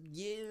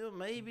 Yeah,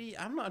 maybe.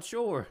 I'm not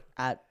sure.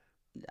 I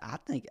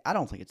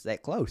don't think it's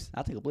that close.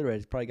 I think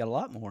Obliterated's probably got a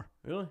lot more.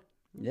 Really?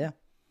 Yeah.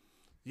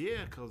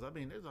 Yeah, because I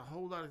mean, there's a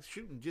whole lot of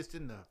shooting just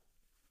in the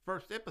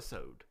first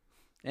episode.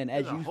 And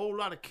as There's a you whole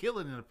lot of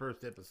killing in the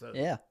first episode.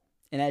 yeah.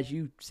 And as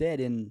you said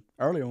in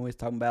earlier when we was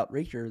talking about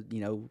Reacher, you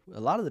know,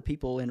 a lot of the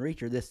people in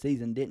Reacher this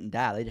season didn't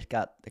die. They just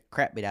got the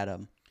crap beat out of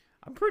them.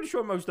 I'm pretty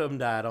sure most of them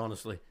died,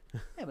 honestly.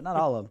 Yeah, but not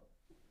all of them.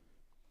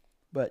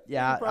 But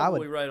yeah, You're I probably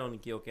would right on the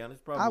kill count.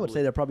 It's probably I would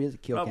say there probably is a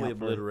kill probably count.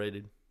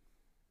 Obliterated.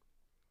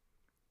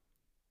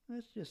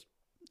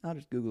 I'll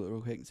just Google it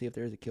real quick and see if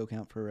there is a kill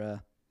count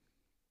for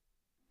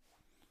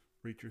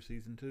Reacher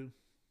season 2.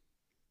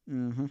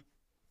 mm-hmm.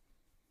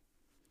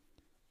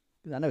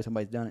 Because I know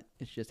somebody's done it.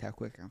 It's just how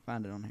quick I can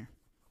find it on here.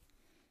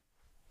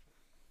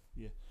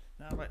 Yeah.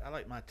 Now, I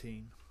like my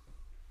team.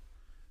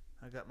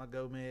 I got my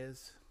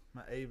Gomez,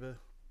 my Ava,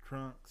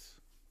 Trunks,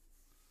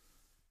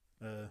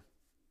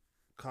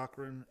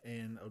 Cochran,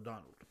 and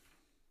O'Donnell.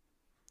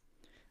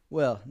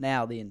 Well,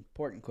 now the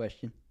important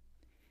question.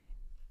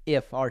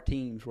 If our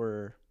teams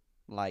were,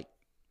 like,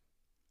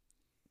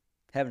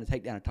 having to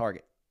take down a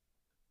target,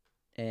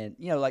 and,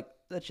 you know, like,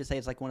 let's just say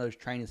it's like one of those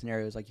training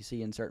scenarios like you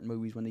see in certain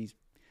movies when these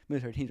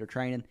military teams are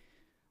training,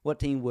 what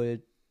team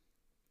would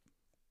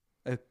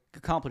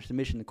accomplish the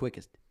mission the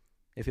quickest?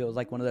 If it was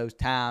like one of those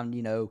timed,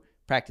 you know,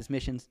 practice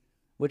missions,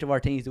 which of our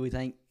teams do we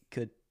think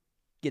could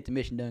get the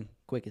mission done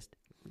quickest?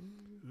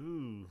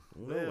 Ooh.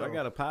 Well, I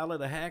got a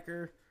pilot, a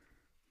hacker,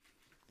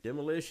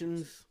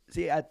 demolitions.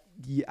 See, I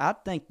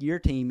think your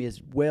team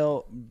is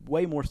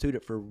way more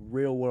suited for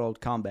real world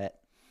combat,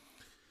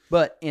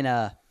 but in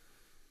a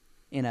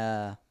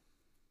how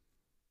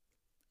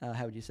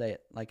would you say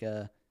it? Like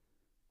a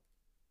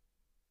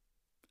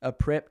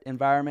prepped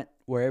environment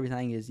where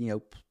everything is, you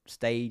know,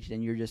 staged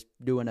and you're just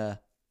doing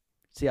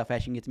see how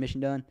fast you can get the mission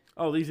done.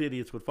 Oh, these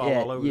idiots would fall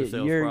all over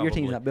themselves. Your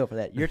team's not built for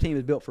that. Your team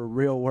is built for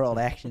real world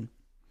action.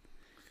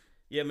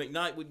 Yeah,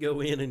 McKnight would go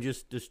in and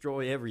just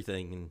destroy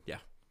everything, and yeah.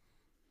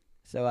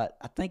 So I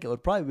think it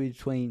would probably be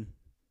between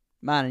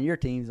mine and your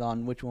teams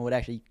on which one would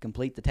actually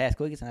complete the task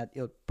quickest, and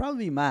it would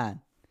probably be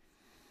mine.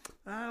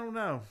 I don't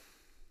know.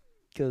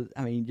 Because,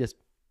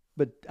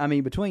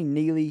 between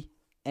Neely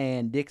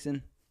and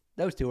Dixon,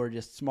 those two are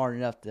just smart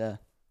enough to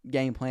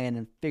game plan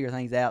and figure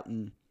things out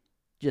and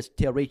just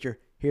tell Reacher,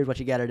 here's what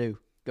you got to do.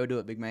 Go do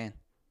it, big man.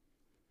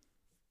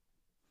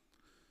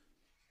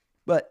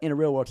 But in a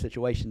real world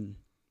situation,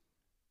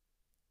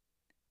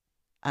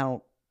 I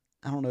don't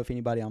know if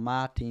anybody on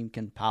my team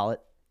can pilot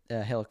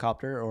a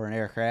helicopter or an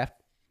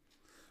aircraft.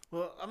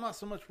 Well, I'm not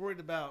so much worried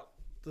about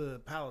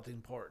the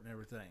piloting part and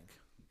everything.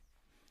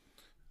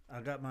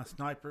 I got my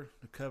sniper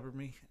to cover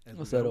me.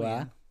 Well, so do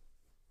I.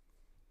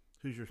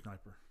 Who's your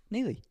sniper?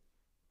 Neely.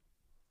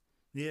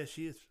 Yeah,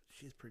 she is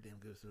pretty damn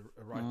good as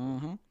a rifle.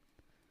 Mm-hmm.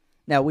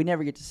 Now, we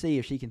never get to see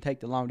if she can take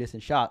the long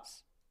distance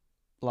shots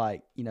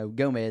like,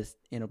 Gomez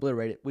in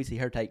Obliterated. We see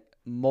her take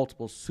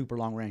multiple super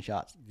long range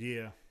shots.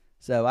 Yeah.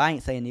 So I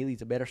ain't saying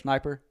Neely's a better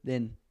sniper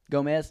than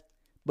Gomez,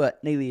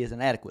 but Neely is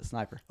an adequate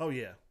sniper. Oh,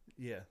 yeah.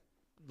 Yeah.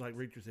 Like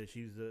Reacher said,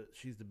 she's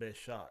the best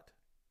shot.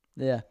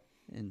 Yeah.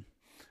 And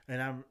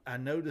I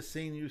know the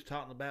scene you was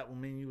talking about when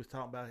me and you was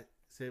talking about it,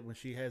 said when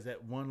she has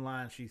that one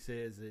line she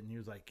says, and he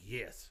was like,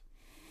 yes.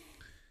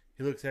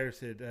 He looks at her and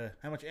said,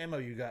 how much ammo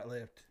you got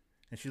left?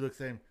 And she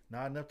looks at him,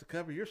 not enough to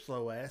cover your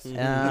slow ass.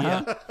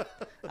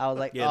 I was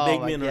like, yeah, oh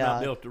big my men God. are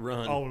not built to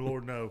run. Oh,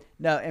 Lord, no.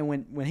 No, and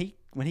when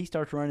he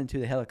starts running to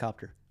the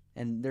helicopter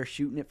and they're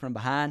shooting it from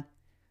behind,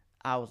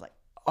 I was like,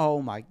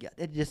 oh my God.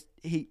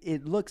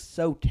 It looks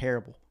so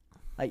terrible.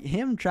 Like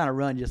him trying to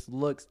run just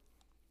looks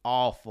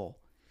awful.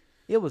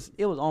 It was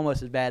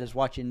almost as bad as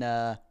watching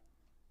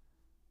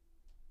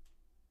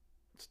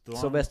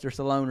Sylvester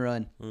Stallone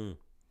run. Mm.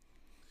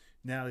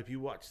 Now, if you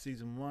watch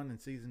season 1 and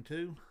season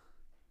 2,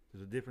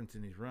 there's a difference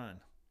in his run.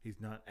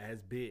 He's not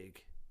as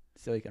big.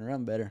 So he can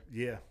run better.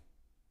 Yeah.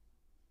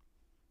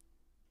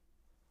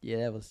 Yeah,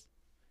 that was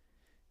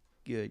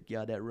good.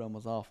 God, that run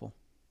was awful.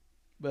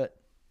 But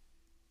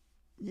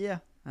yeah,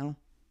 I don't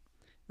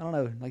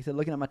know. Like I said,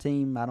 looking at my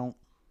team, I don't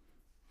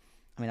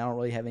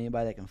really have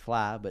anybody that can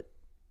fly, but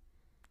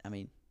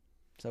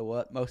so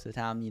what? Most of the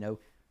time,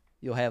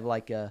 you'll have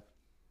like That's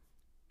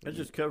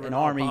just covering an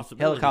all army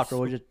possibilities. helicopter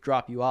will just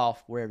drop you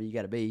off wherever you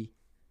got to be.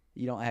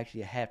 You don't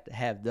actually have to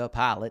have the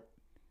pilot.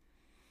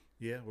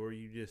 Yeah, or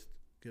you just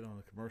get on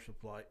a commercial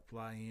flight,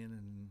 fly in,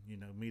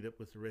 and meet up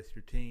with the rest of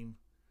your team,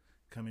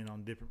 come in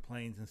on different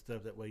planes and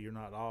stuff. That way, you're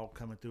not all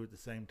coming through at the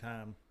same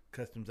time.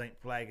 Customs ain't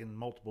flagging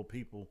multiple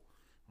people.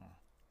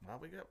 Well,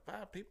 we got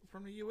 5 people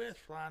from the U.S.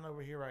 flying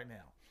over here right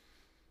now,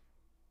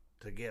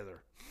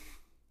 together,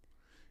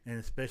 and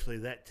especially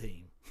that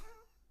team.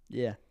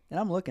 Yeah, and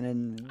I'm looking,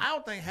 and I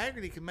don't think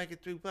Haggerty can make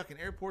it through fucking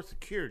airport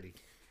security.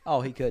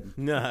 oh, he couldn't.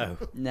 No.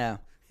 No.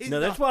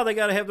 That's why they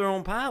got to have their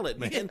own pilot,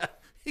 man. Yeah,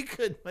 he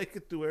couldn't make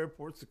it through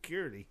airport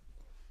security.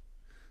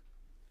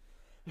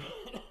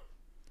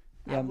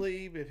 Yeah. I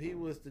believe if he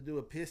was to do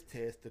a piss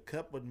test, the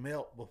cup would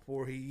melt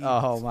before he.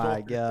 Oh my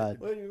started. God.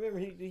 Well, you remember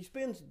he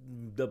spends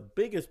the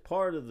biggest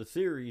part of the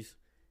series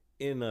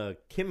in a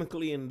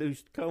chemically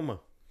induced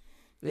coma.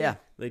 Yeah.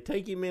 They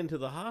take him into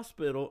the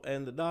hospital,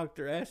 and the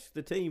doctor asks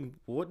the team,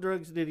 "What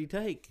drugs did he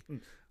take?"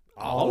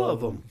 All of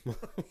them.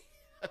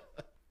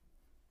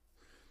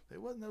 There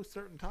wasn't no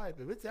certain type.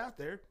 If it's out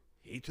there,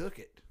 he took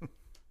it.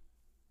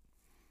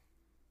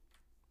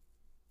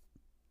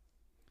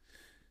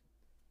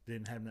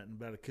 Didn't have nothing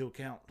about a kill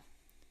count.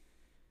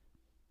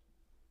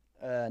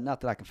 Not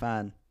that I can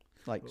find,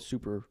 like,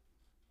 super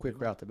quick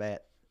right off the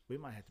bat. We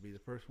might have to be the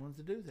first ones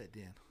to do that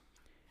then.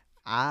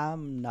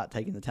 I'm not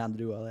taking the time to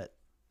do all that.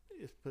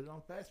 Just put it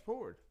on fast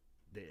forward.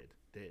 Dead.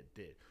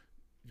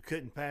 You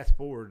couldn't fast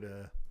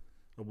forward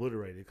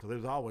Obliterated because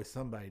there's always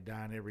somebody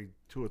dying every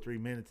 2 or 3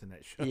 minutes in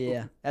that show.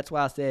 Yeah, that's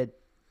why I said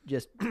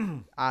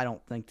I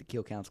don't think the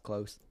kill count's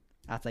close.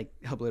 I think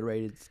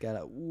Obliterated's got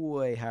a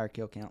way higher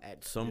kill count.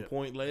 At some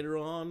point later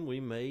on, we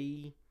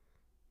may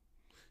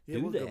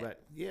do we'll that. go back.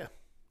 Yeah.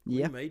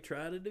 Yeah. We may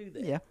try to do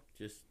that. Yeah.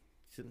 Just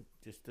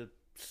to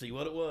see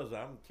what it was.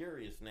 I'm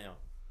curious now.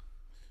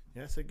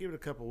 Yeah, so give it a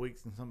couple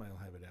weeks and somebody will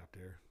have it out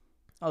there.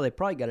 Oh, they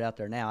probably got it out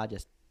there now. I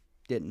just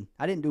didn't.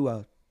 I didn't do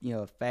a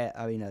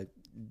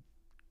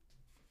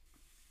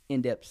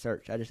in-depth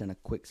search. I just done a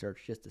quick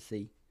search just to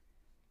see.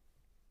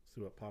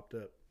 See what popped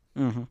up.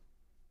 Mm-hmm.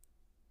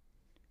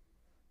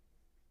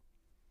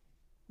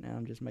 Now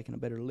I'm just making a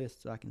better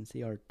list so I can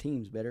see our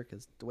teams better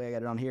because the way I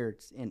got it on here,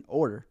 it's in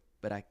order,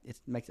 but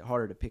it makes it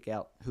harder to pick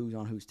out who's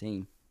on whose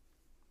team.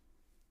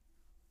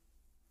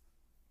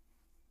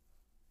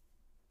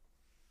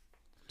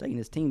 Taking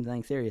this team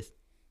thing serious.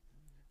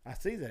 I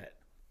see that.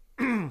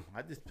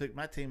 I just picked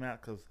my team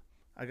out because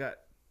I got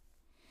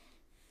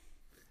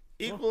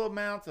equal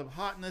amounts of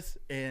hotness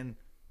and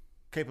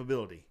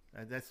capability.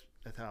 That's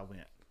how I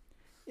went.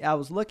 Yeah, I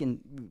was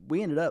looking.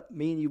 We ended up,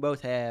 me and you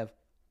both have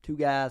 2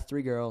 guys,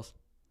 3 girls.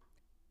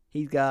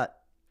 He's got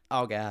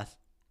all guys.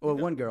 Or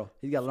 1 girl.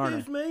 He's got Lerner.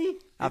 Excuse me?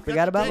 I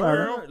forgot about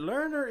Lerner.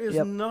 Lerner is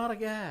Yep. not a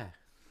guy.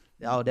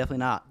 Oh, definitely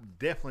not.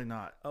 Definitely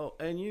not. Oh,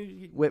 and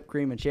you Whipped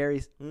cream and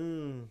cherries.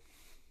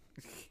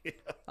 Yeah.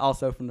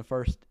 Also from the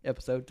first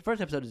episode. The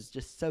first episode is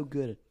just so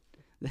good.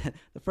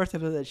 The first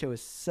episode of that show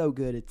is so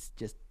good.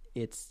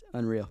 It's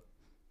unreal.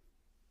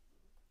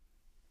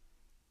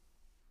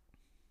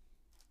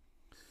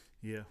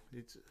 Yeah,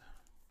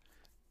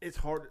 it's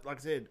hard. Like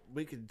I said,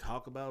 we can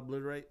talk about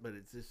Obliterate, but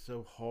it's just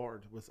so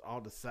hard with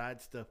all the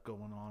side stuff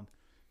going on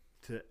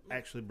to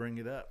actually bring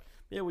it up.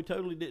 Yeah, we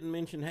totally didn't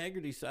mention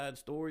Haggerty's side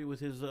story with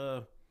his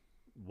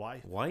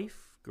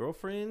wife,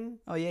 girlfriend,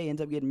 Oh yeah, he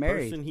ends up getting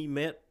married. person he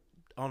met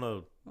on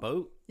a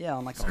boat Yeah,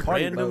 on like a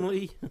party boat.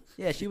 randomly.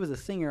 Yeah, she was a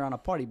singer on a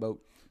party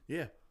boat.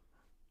 Yeah,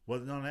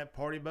 wasn't on that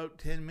party boat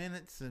 10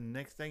 minutes, and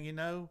next thing you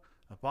know,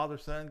 a father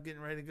son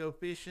getting ready to go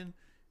fishing,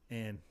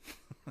 and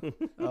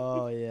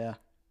Oh yeah.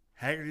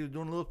 Haggerty was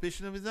doing a little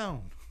fishing of his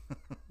own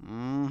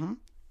Mm-hmm.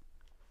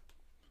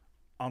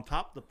 on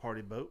top of the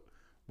party boat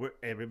where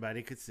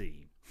everybody could see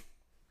him.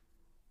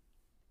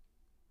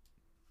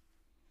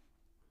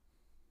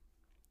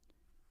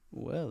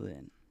 Well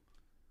then.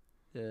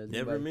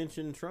 Never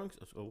mentioned Trunks.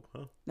 Oh,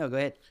 huh? No, go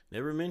ahead.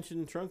 Never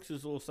mentioned Trunks'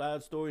 little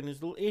side story and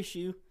his little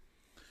issue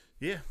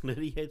Yeah, that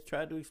he had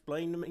tried to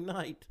explain to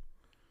McKnight.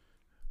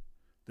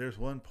 there's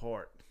one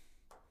part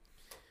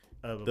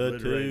of The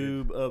Obliterated.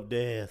 tube of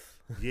death.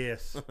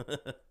 Yes.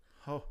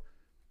 Oh,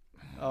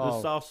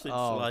 The sausage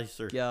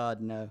slicer. God,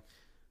 no.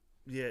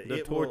 yeah. The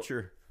it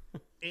torture.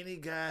 Will, any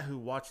guy who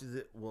watches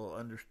it will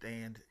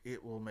understand.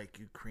 It will make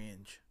you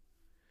cringe.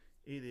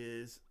 It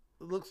is.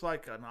 It looks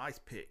like an ice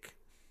pick,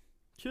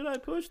 Should I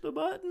push the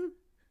button?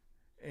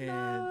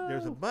 and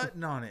there's a No.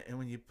 button on it, and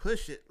when you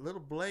push it,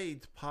 little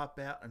blades pop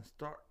out and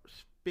start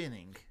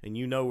spinning. And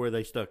you know where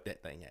they stuck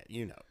that thing at.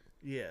 You know.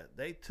 Yeah,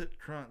 they took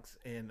Trunks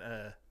and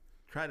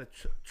tried to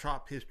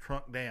chop his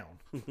trunk down.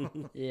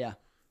 Yeah.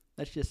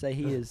 Let's just say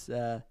he is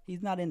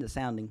he's not into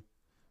sounding.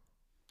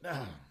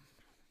 Ah,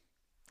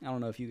 I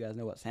don't know if you guys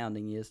know what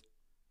sounding is.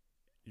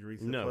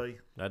 Urethra No. play.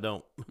 I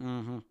don't.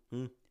 Mm-hmm.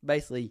 Hmm.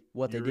 Basically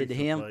what they did to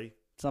Urethra him, play.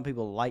 some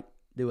people like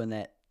doing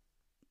that.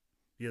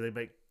 Yeah, they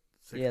make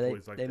sex Yeah,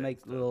 toys like they that make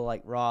and stuff. little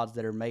like rods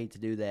that are made to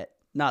do that.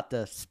 Not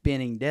the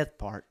spinning death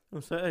part,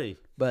 I'll say.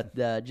 but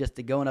just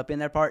the going up in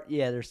that part.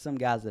 Yeah, there's some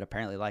guys that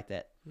apparently like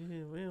that.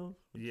 Yeah, well,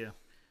 Yeah.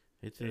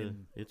 it's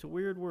a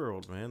weird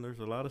world, man. There's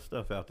a lot of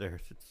stuff out there.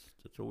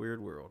 It's a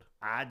weird world.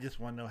 I just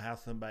want to know how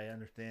somebody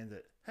understands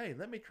it. Hey,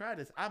 let me try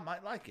this. I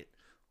might like it.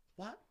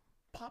 What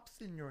pops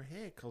in your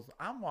head? Because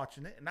I'm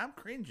watching it and I'm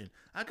cringing.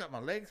 I got my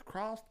legs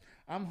crossed.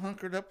 I'm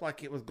hunkered up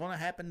like it was going to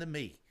happen to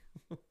me.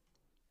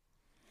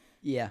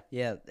 Yeah,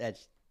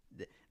 that's.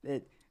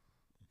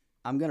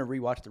 I'm gonna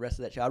rewatch the rest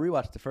of that show. I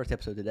rewatched the first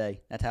episode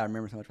today. That's how I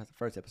remember so much about the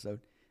first episode.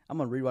 I'm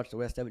gonna rewatch the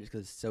rest of it just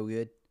because it's so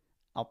good.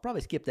 I'll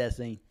probably skip that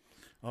scene.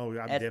 Oh,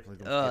 yeah, I'm That's-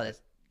 definitely going to skip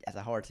it. that's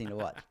a hard scene to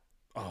watch.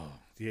 Oh,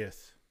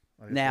 yes.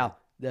 Like I Now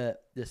the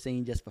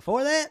scene just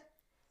before that,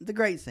 the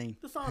great scene.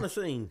 The sauna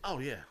scene. said. Oh,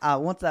 yeah.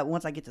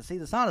 Once I get to see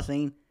the sauna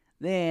scene,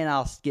 then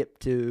I'll skip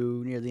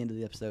to near the end of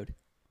the episode.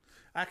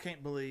 I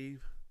can't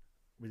believe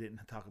we didn't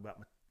talk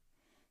about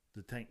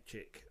the tank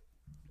chick.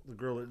 The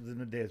girl that was in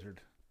the desert.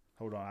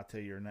 Hold on, I'll tell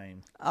you her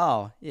name.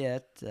 Oh yeah,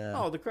 it's,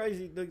 Oh, the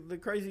crazy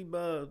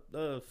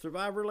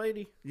survivor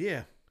lady.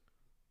 Yeah.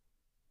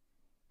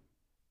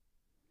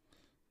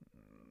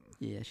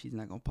 yeah, she's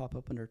not gonna pop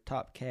up under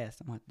top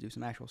cast. I'm gonna have to do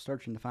some actual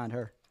searching to find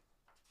her.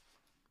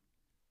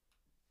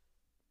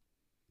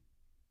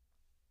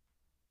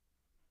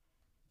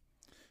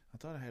 I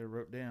thought I had it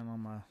wrote down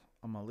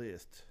on my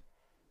list.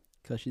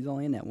 Cause she's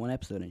only in that one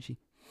episode, ain't she?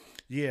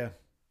 Yeah.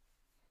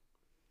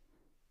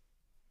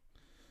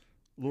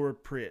 Laura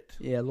Pritt.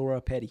 Yeah, Laura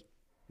Petty.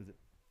 Is it?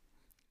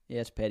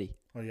 Yeah, it's Petty.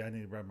 Oh, yeah, I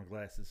need to grab my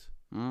glasses.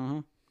 Mm-hmm.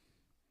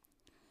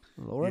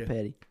 Laura Yeah.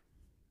 Petty.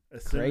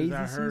 As soon Crazy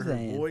as I heard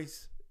Suzanne. her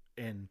voice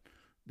and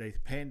they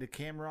panned the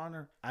camera on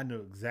her, I knew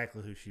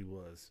exactly who she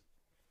was.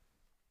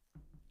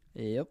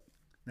 Yep.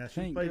 Now, she's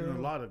Tank played in girl.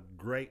 a lot of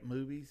great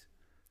movies.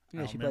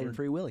 Yeah, I she don't played in remember-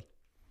 Free Willy.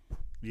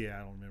 Yeah, I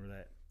don't remember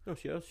that.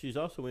 Oh, she's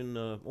also in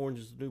Orange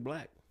Is the New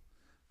Black.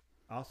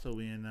 Also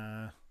in,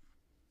 A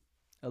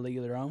League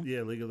of Their Own.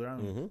 League of Their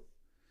Own. Mm-hmm.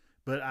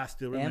 But I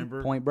still And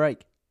remember Point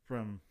Break.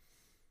 from,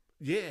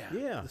 Yeah.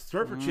 the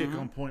surfer chick Mhm.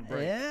 on Point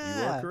Break. You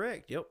Yeah. are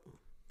correct. Yep.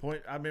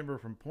 I remember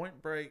from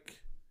Point Break,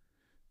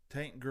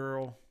 Tank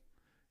Girl,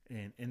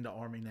 and In the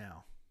Army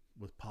Now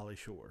with Polly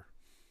Shore.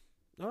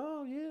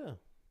 Oh yeah.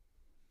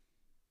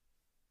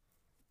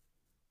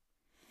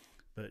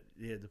 But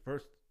yeah, the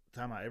first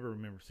time I ever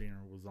remember seeing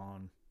her was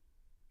on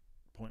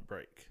Point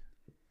Break.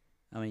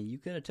 I mean, you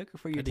could have took her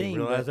for your I didn't team.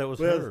 realize But, that was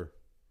Well, her.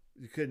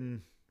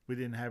 We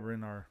didn't have her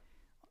in our.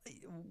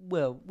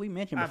 well, we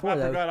mentioned I before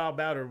though. forgot all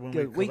about her when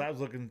Good. because I was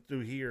looking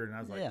through here and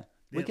I was like, Yeah,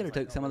 we didn't could have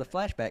like, took some oh, of the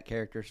flashback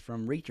characters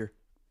from Reacher.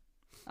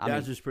 I I mean,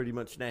 was just pretty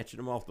much snatching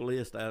them off the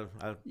list. I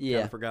Yeah.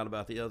 kind of forgot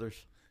about the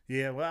others.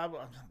 Yeah, well,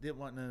 I didn't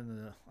want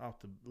none off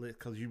the list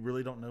because you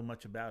really don't know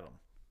much about them.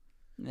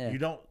 yeah. You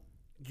don't.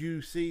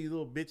 You see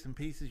little bits and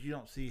pieces. You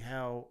don't see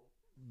how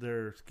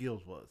their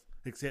skills was,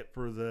 except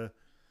for when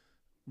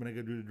they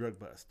go do the drug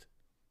bust.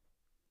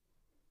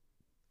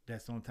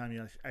 That's the only time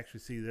you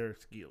actually see their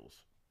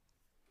skills.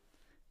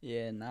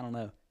 Yeah, and I don't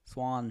know.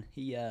 Swan,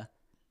 he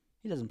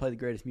doesn't play the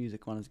greatest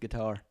music on his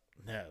guitar.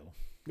 No.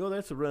 Well,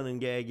 that's a running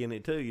gag in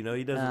it too. You know,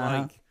 he doesn't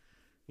like,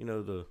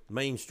 the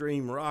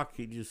mainstream rock.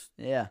 He just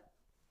Yeah.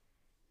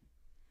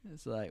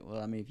 It's like,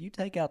 well, I mean, if you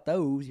take out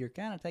those, you're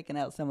kind of taking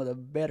out some of the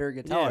better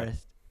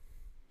guitarists.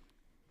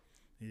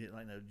 He didn't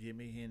like no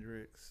Jimi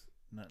Hendrix,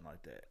 nothing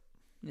like that.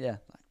 Yeah.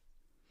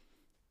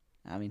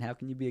 I mean, how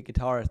can you be a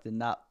guitarist and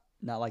not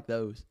like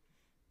those?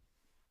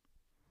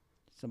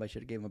 Somebody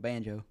should have gave him a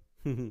banjo.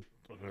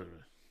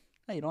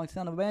 Hey, you don't like the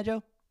sound of a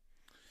banjo?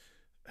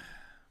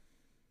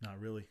 Not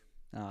really.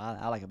 No,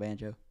 I like a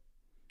banjo.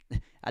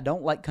 I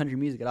don't like country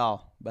music at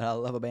all, but I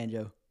love a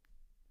banjo.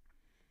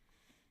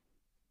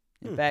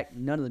 In fact,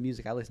 none of the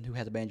music I listen to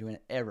has a banjo in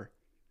it ever.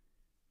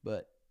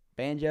 But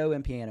banjo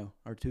and piano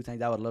are two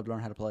things I would love to learn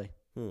how to play.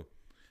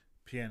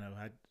 Piano,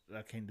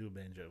 I can't do a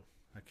banjo.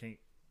 I can't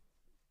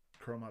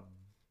curl my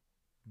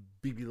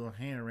beady little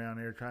hand around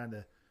there trying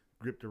to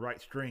grip the right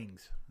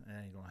strings.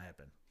 That ain't gonna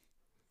happen.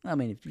 I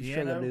mean, if you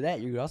struggle to do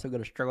that, you're also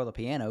going to struggle with the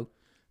piano.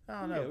 I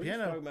don't know. We're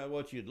Piano. talking about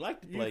what you'd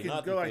like to You play, can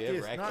not go that like you ever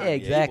this, actually not- be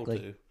Exactly.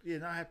 able to. Yeah,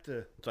 and I have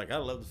to. It's like I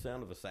love the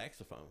sound of a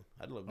saxophone.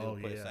 I'd love to be able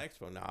to play a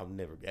saxophone. Now I'll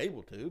never be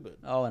able to, but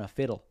Oh, and a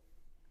fiddle.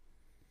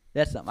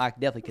 That's something I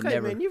definitely could okay,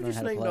 never man, you've learn just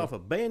how to named play. off a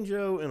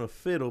banjo and a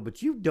fiddle,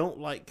 but you don't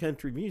like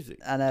country music.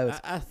 I know.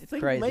 I It's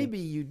think crazy. maybe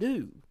you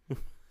do.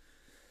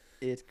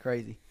 It's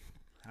crazy.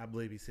 I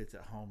believe he sits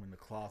at home in the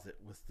closet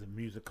with the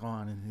music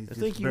on, and he's I just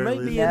think you barely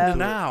may be listening in to it.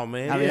 denial,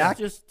 man. I mean,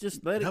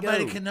 Just let it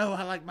Nobody go. can know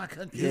I like my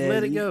country. Just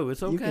let it you- go.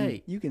 It's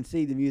okay. You can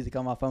see the music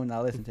on my phone that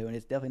I listen to, and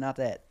it's definitely not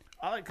that.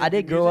 like I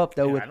did country grow music, up,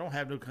 though, and with- I don't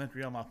have no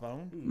country on my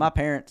phone. My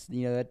parents,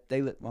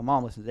 my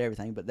mom listens to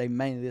everything, but they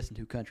mainly listen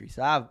to country.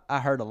 So I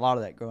heard a lot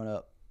of that growing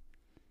up.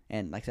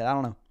 And like I said, I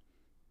don't know.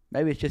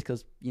 Maybe it's just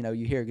because,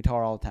 you hear a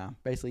guitar all the time.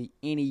 Basically,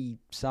 any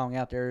song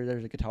out there,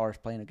 there's a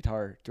guitarist playing a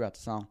guitar throughout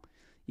the song.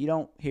 You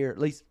don't hear, at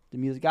least the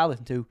music I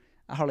listen to,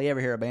 I hardly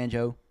ever hear a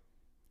banjo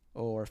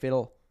or a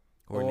fiddle.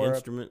 Or an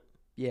instrument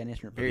Yeah, an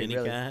instrument, of period, any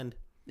really. kind.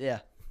 Yeah.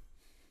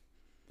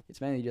 It's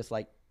mainly just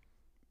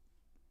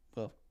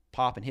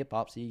pop and hip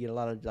hop, so you get a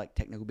lot of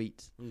technical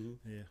beats.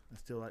 Mm-hmm. Yeah, I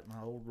still like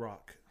my old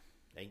rock.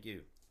 Thank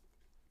you.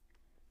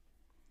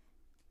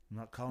 I'm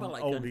not I calling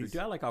like it country oldies. too.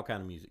 I like all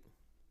kind of music.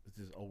 It's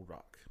just old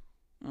rock.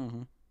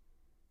 Mm-hmm.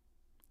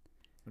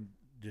 And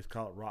just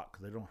call it rock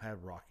because they don't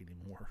have rock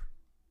anymore.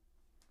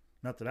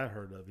 Not that I've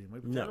heard of anyway.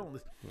 But No. I don't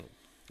listen.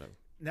 No.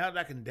 Now that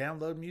I can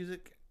download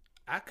music,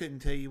 I couldn't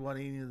tell you what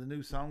any of the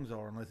new songs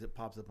are unless it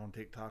pops up on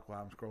TikTok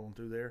while I'm scrolling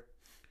through there.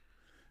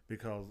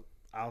 Because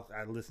I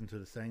listen to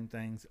the same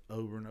things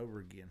over and over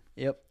again.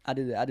 Yep, I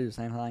do that. I do the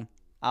same thing.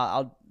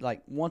 I'll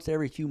once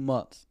every few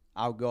months,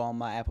 I'll go on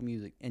my Apple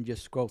Music and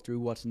just scroll through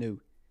what's new,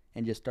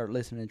 and just start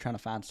listening and trying to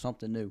find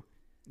something new.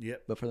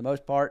 Yep. But for the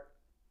most part,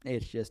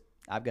 it's just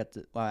I got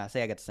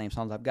the same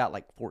songs. I've got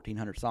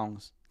 1,400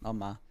 songs on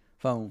my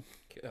phone,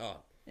 God.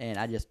 and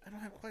I don't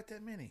have quite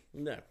that many.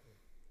 No.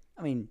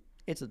 I mean,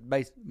 it's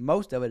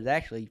most of it is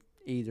actually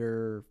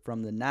either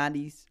from the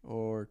 90s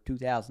or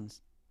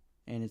 2000s,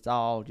 and it's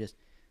all just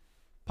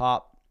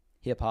pop,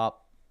 hip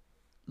hop,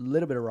 a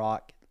little bit of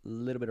rock, a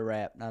little bit of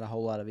rap. Not a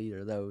whole lot of either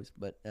of those,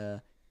 but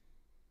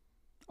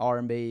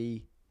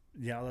R&B.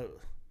 Yeah, I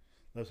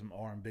love some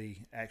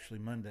R&B. Actually,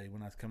 Monday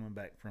when I was coming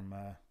back from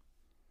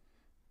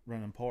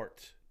running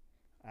parts,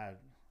 I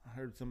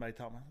heard somebody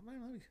talking.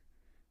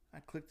 I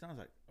clicked on. I was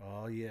like,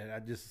 oh yeah. I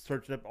just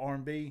searched up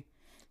R&B.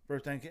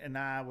 First thing, and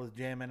I was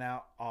jamming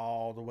out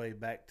all the way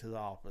back to the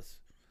office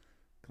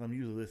because I'm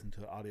usually listening to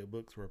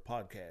audiobooks or a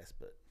podcast.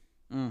 But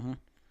Mm-hmm.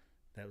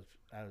 that was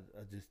I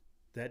just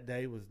that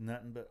day was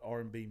nothing but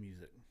R&B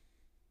music.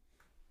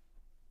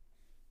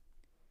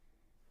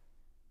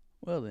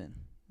 Well then,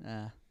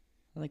 I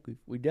think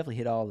we definitely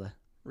hit all the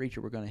reacher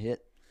we're going to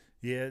hit.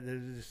 Yeah,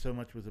 there's just so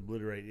much was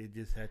obliterated. It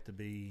just had to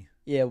be.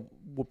 Yeah,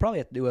 we'll probably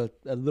have to do a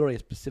literally a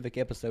specific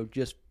episode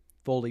just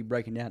fully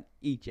breaking down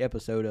each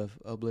episode of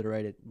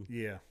Obliterated.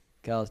 Yeah.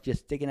 Because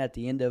just sticking at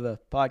the end of a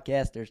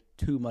podcast, there's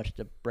too much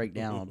to break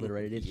down on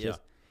Obliterated. It's just,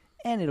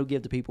 and it'll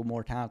give the people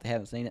more time if they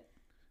haven't seen it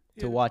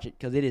to watch it.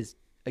 Because it is,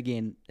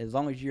 again, as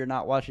long as you're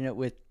not watching it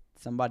with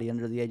somebody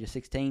under the age of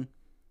 16,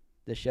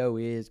 the show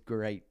is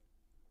great.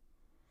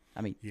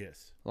 I mean,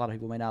 Yes. a lot of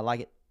people may not like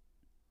it.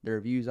 The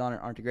reviews on it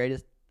aren't the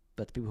greatest,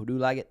 but the people who do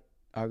like it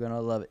are going to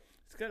love it.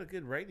 It's got a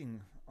good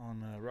rating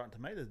on Rotten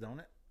Tomatoes, don't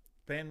it?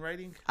 Fan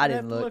rating? I I'd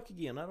didn't have to look.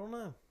 again. I don't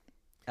know.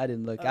 I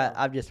didn't look.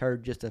 I've just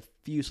heard just a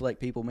few select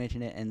people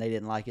mention it, and they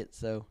didn't like it.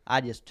 So I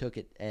just took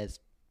it as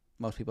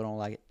most people don't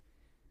like it.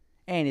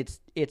 And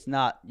it's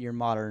not your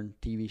modern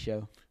TV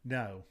show.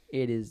 No.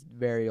 It is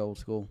very old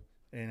school.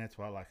 And that's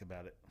what I like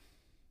about it.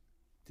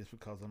 Just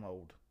because I'm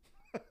old.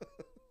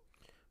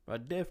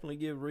 I'd definitely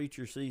give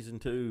Reacher season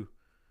 2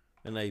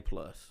 an A+.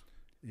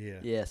 Yeah.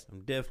 Yes.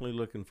 I'm definitely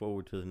looking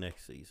forward to the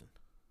next season.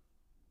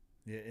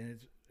 Yeah, and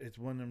it's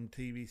one of them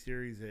TV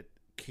series that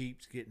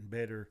keeps getting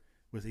better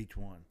with each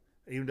one.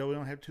 Even though we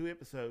don't have 2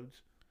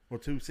 episodes or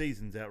 2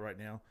 seasons out right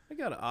now. I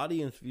got an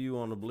audience view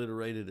on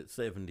Obliterated at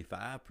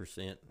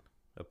 75%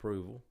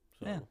 approval.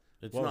 So Yeah.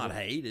 It's What was not it?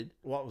 hated.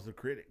 What was the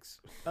critics?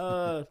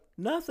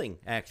 Nothing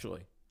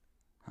actually.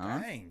 Huh?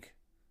 Dang.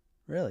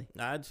 Really?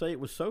 I'd say it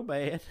was so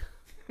bad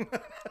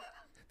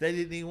They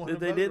didn't even want to that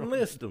they vote didn't on it.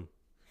 list them.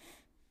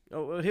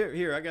 Oh, well,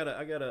 here I got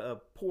a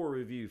poor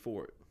review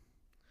for it.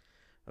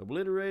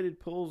 Obliterated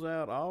pulls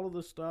out all of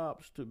the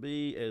stops to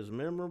be as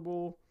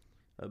memorable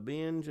a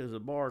binge as a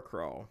bar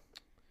crawl,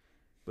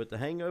 but The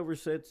Hangover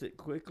sets it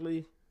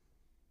quickly.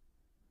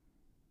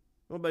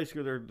 Well,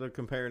 basically, they're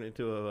comparing it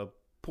to a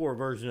poor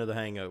version of The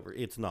Hangover.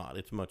 It's not.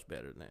 It's much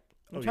better than that.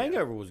 Oh, The yeah.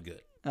 Hangover was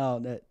good. Oh,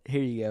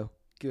 here you go.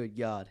 Good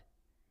God.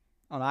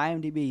 On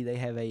IMDb, they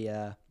have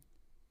a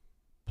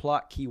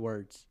plot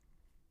keywords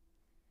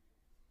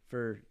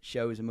for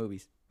shows and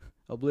movies.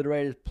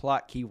 Obliterated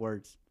plot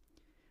keywords.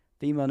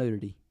 Female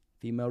nudity.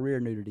 Female rear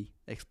nudity.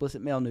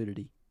 Explicit male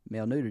nudity.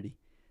 Male nudity.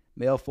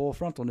 Male full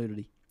frontal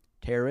nudity.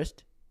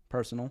 Terrorist.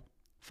 Personal.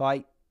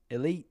 Fight.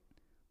 Elite.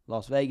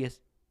 Las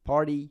Vegas.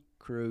 Party.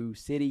 Crew.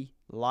 City.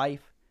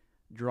 Life.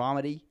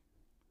 Dramedy.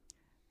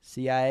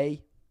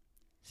 CIA.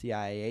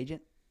 CIA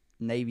agent.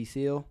 Navy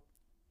SEAL.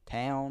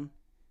 Town.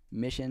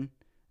 Mission.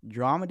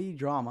 Dramedy.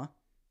 Drama.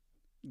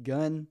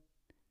 Gun.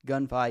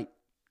 Gunfight.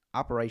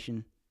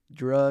 Operation.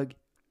 Drug.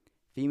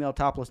 Female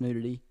topless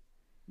nudity.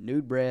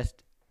 Nude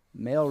breast.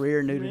 Male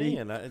rear nudity.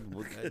 Man,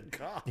 Good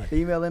God.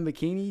 Female in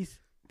bikinis.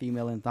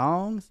 Female in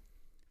thongs.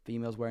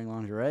 Females wearing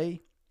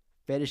lingerie.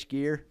 Fetish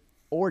gear.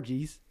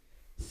 Orgies.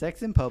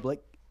 Sex in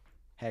public.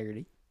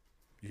 Haggerty.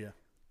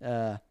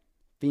 Yeah.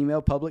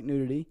 Female public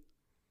nudity.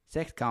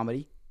 Sex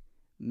comedy.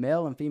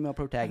 Male and female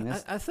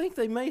protagonists. I think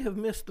they may have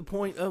missed the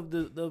point of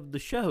the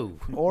show.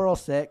 Oral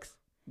sex.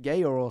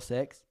 Gay oral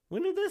sex.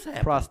 When did this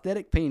happen?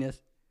 Prosthetic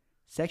penis.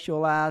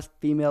 Sexualized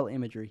female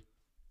imagery.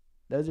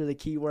 Those are the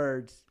key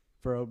words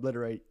for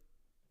Obliterate.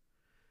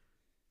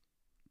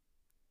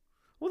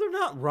 Well, they're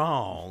not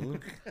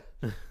wrong,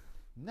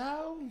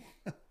 No.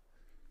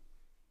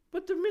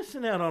 but they're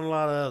missing out on a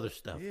lot of other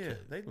stuff. Yeah, too.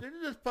 they're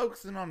just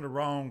focusing on the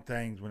wrong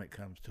things when it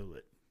comes to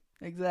it.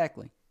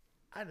 Exactly.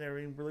 I never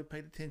even really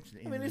paid attention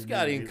to I mean, any it's of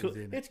got the movies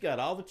in it. it's got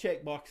all the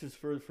check boxes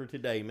for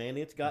today, man.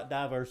 It's got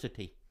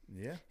diversity.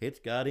 Yeah. It's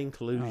got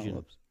inclusion. Oh,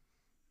 whoops.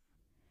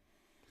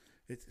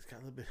 It's got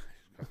a little bit.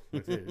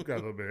 It's got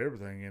a little bit of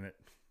everything in it.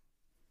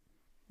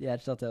 Yeah, I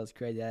just thought that was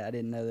crazy. I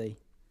didn't know they.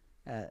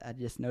 I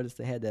just noticed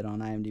they had that on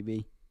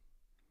IMDb.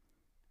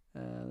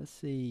 Let's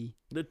see.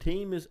 The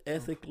team is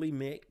ethically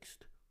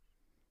mixed.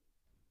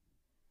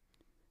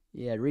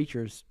 Yeah,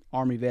 Reacher's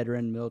Army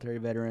veteran, military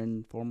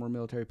veteran, former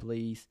military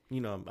police. You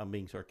know, I'm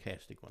being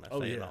sarcastic when I Oh,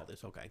 say yeah. all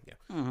this. Okay, yeah.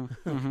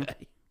 Mm-hmm.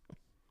 Okay.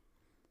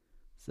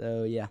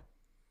 So, yeah.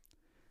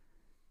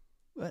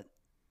 But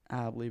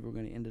I believe we're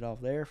going to end it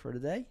off there for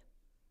today.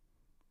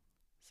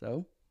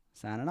 So,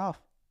 signing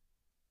off.